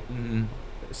say.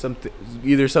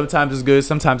 Either sometimes it's good,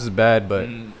 sometimes it's bad, but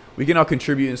we can all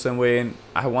contribute in some way. And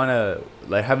I want to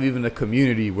like have even a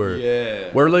community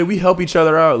where like we help each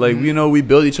other out, like you know, we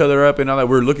build each other up and all that.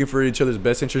 We're looking for each other's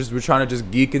best interests. We're trying to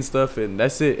just geek and stuff, and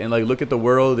that's it. And like look at the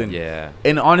world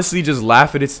and honestly just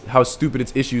laugh at how stupid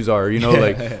its issues are, you know.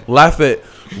 Like laugh at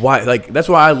why, like that's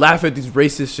why I laugh at these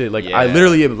racist shit. Like I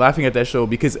literally am laughing at that show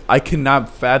because I cannot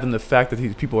fathom the fact that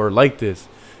these people are like this.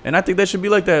 And I think that should be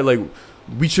like that. Like,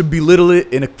 we should belittle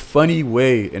it in a funny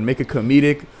way and make it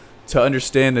comedic to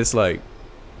understand it's like,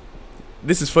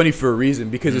 this is funny for a reason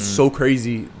because it's so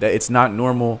crazy that it's not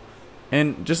normal.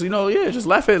 And just, just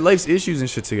laugh at life's issues and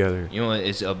shit together.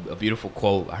 It's a beautiful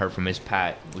quote I heard from Miss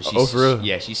Pat. For real?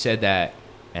 Yeah, she said that,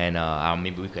 and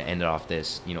maybe we could end it off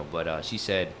this, but she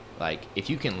said, like, if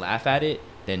you can laugh at it,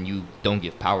 then you don't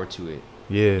give power to it.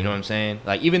 Yeah. You know what I'm saying?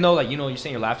 Like, even though, like, you're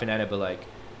saying you're laughing at it, but, like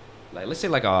let's say,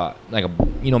 like a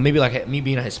maybe, like, me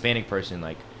being a Hispanic person,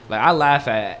 like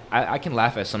I can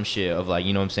laugh at some shit of, like,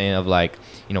 you know what I'm saying, of, like,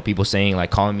 people saying,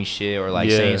 like, calling me shit or, like,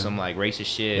 saying some, like, racist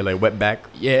shit. Yeah, like wetback.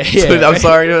 Yeah. I'm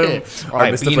sorry. Or,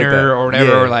 like, beaner or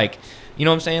whatever. Or, like, you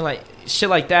know what I'm saying? Like, shit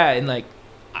like that. And, like,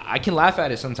 I can laugh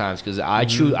at it sometimes because I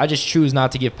just choose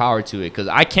not to give power to it because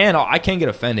I can get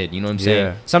offended. You know what I'm saying?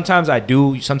 Yeah. Sometimes I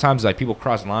do. Sometimes, like, people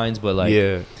cross lines, but,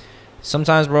 like,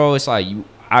 sometimes, bro, it's like you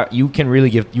really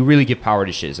give power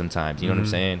to shit sometimes. You know what I'm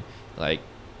saying? Like,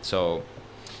 so,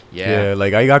 yeah.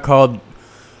 Like, I got called,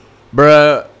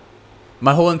 bruh,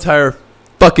 my whole entire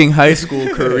fucking high school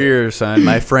career, son.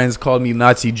 My friends called me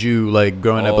Nazi Jew, like,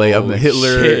 growing up, like, I'm a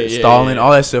Hitler, Stalin,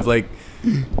 all that stuff, like.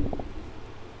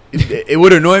 It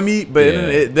would annoy me,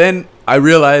 but then I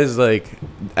realized, like,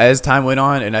 as time went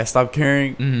on and I stopped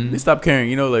caring, they stopped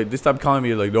caring. Like, they stopped calling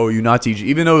me, like, "Oh, you Nazi Jew,"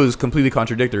 even though it was completely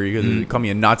contradictory because they called me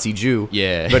a Nazi Jew.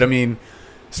 Yeah. But I mean,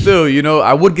 still,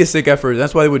 I would get sick at first.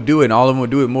 That's why they would do it, and all of them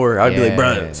would do it more. I'd be like,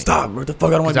 "Bro, stop! What the fuck?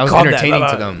 I don't want to be called that." Entertaining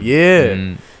to them. Yeah.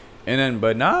 And then,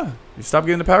 but nah, you stop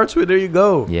giving the power to it. There you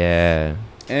go. Yeah.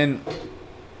 And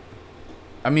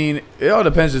I mean, it all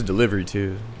depends just delivery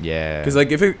too. Yeah. Because, like,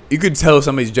 you could tell if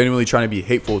somebody's genuinely trying to be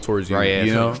hateful towards you. Right, yeah.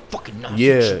 You know? Fucking Nazi.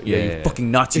 Yeah, you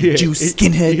fucking Nazi Jew,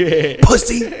 skinhead,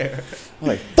 pussy. I'm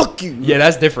like, fuck you. Yeah,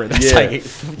 that's different. That's like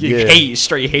hate,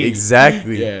 straight hate.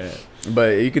 Exactly. Yeah.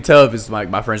 But you could tell if it's like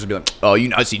my friends would be like, "Oh, you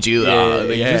Nazi Jew."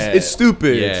 It's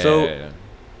stupid. Yeah. So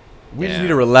we just need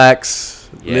to relax,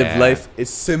 live life.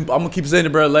 It's simple. I'm gonna keep saying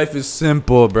it, bro. Life is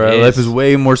simple, bro. Life is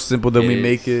way more simple than we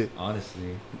make it.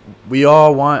 Honestly. We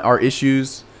all want our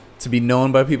issues to be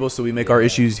known by people, so we make our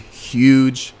issues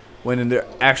huge when they're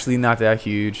actually not that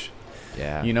huge.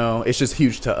 Yeah. It's just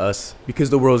huge to us because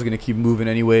the world's going to keep moving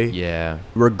anyway. Yeah.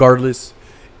 Regardless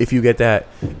if you get that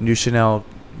new Chanel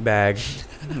bag,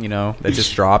 that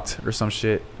just dropped or some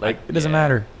shit. Like, it doesn't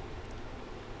matter.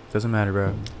 It doesn't matter,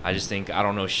 bro. I just think I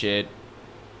don't know shit.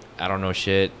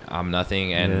 I'm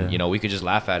nothing, and we could just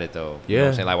laugh at it though. You know what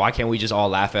I'm saying? Like, why can't we just all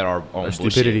laugh at our own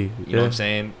stupidity? Bullshit? You know what I'm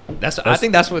saying? I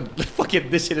think that's what fucking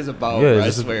this shit is about. Yeah, bro, I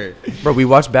swear. Bro, we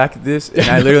watched back at this, and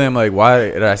I literally am like, why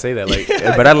did I say that? Like,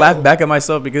 but I laugh back at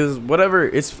myself because whatever,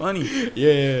 it's funny.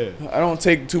 Yeah. I don't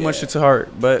take too much shit to heart,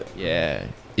 but it's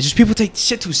just people take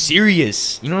shit too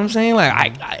serious. You know what I'm saying?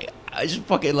 Like, I just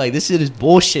fucking, like, this shit is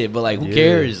bullshit, but, like, who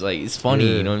cares? Like, it's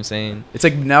funny. You know what I'm saying? It's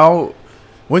like now.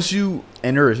 Once you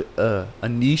enter a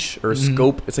niche or a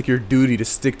scope, it's like your duty to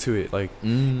stick to it. Like,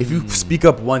 if you speak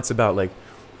up once about, like,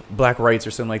 black rights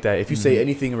or something like that, if you say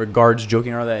anything in regards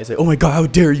joking or that, it's like, oh my god, how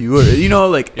dare you? Or,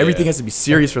 like, everything has to be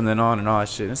serious from then on and all that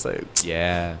shit. And it's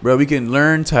like, bro, we can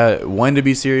learn when to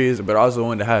be serious, but also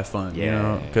when to have fun.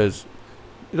 Because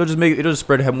it'll just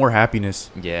spread more happiness.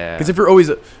 Yeah. Because if you're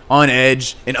always on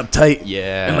edge and uptight,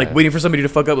 and, like, waiting for somebody to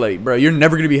fuck up, like, bro, you're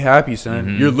never gonna be happy,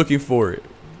 son. You're looking for it.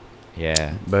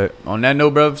 Yeah. But on that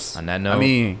note, bruvs. I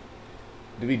mean,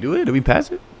 did we do it? Did we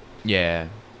pass it? Yeah.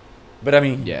 But I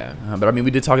mean, we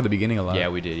did talk at the beginning a lot. Yeah,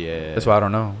 we did. Yeah. That's why I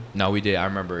don't know. No, we did. I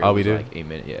remember. We did. Like 8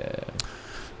 minutes.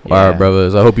 Yeah. All right,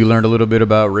 brothers. I hope you learned a little bit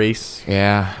about race.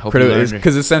 Yeah.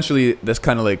 Because essentially, that's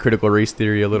kind of like critical race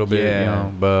theory a little bit.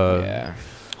 But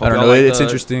I don't know. Like it's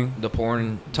interesting. The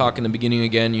porn talk in the beginning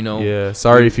again. Yeah.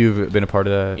 Sorry if you've been a part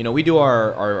of that. We do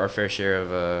our fair share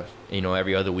of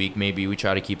every other week maybe we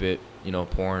try to keep it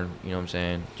porn. You know what I'm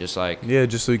saying? Just like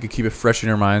just so you could keep it fresh in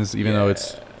your minds, even though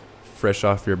it's fresh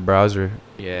off your browser.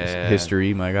 Yeah.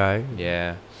 History, my guy.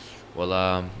 Yeah. Well,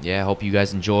 I hope you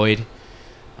guys enjoyed.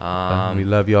 We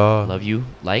love y'all. Love you.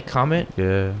 Like, comment.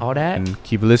 Yeah. All that. And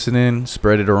keep listening.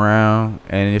 Spread it around.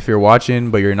 And if you're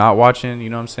watching, but you're not watching, you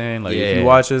know what I'm saying? Like, if you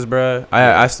watch us, bruh,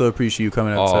 I still appreciate you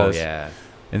coming up to us.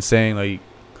 And saying, like,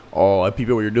 I peep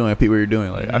what you're doing. I peep what you're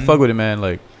doing. Like, I fuck with it, man.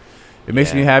 Like, it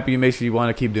makes me happy. It makes me want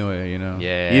to keep doing it,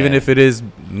 Yeah. Even if it is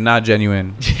not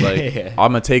genuine. Like,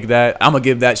 I'm going to take that. I'm going to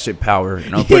give that shit power.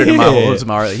 And I'll put it in my hole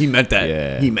tomorrow. He meant that.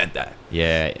 Yeah. He meant that.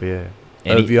 Yeah.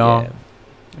 But love y'all.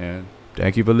 And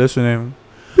thank you for listening.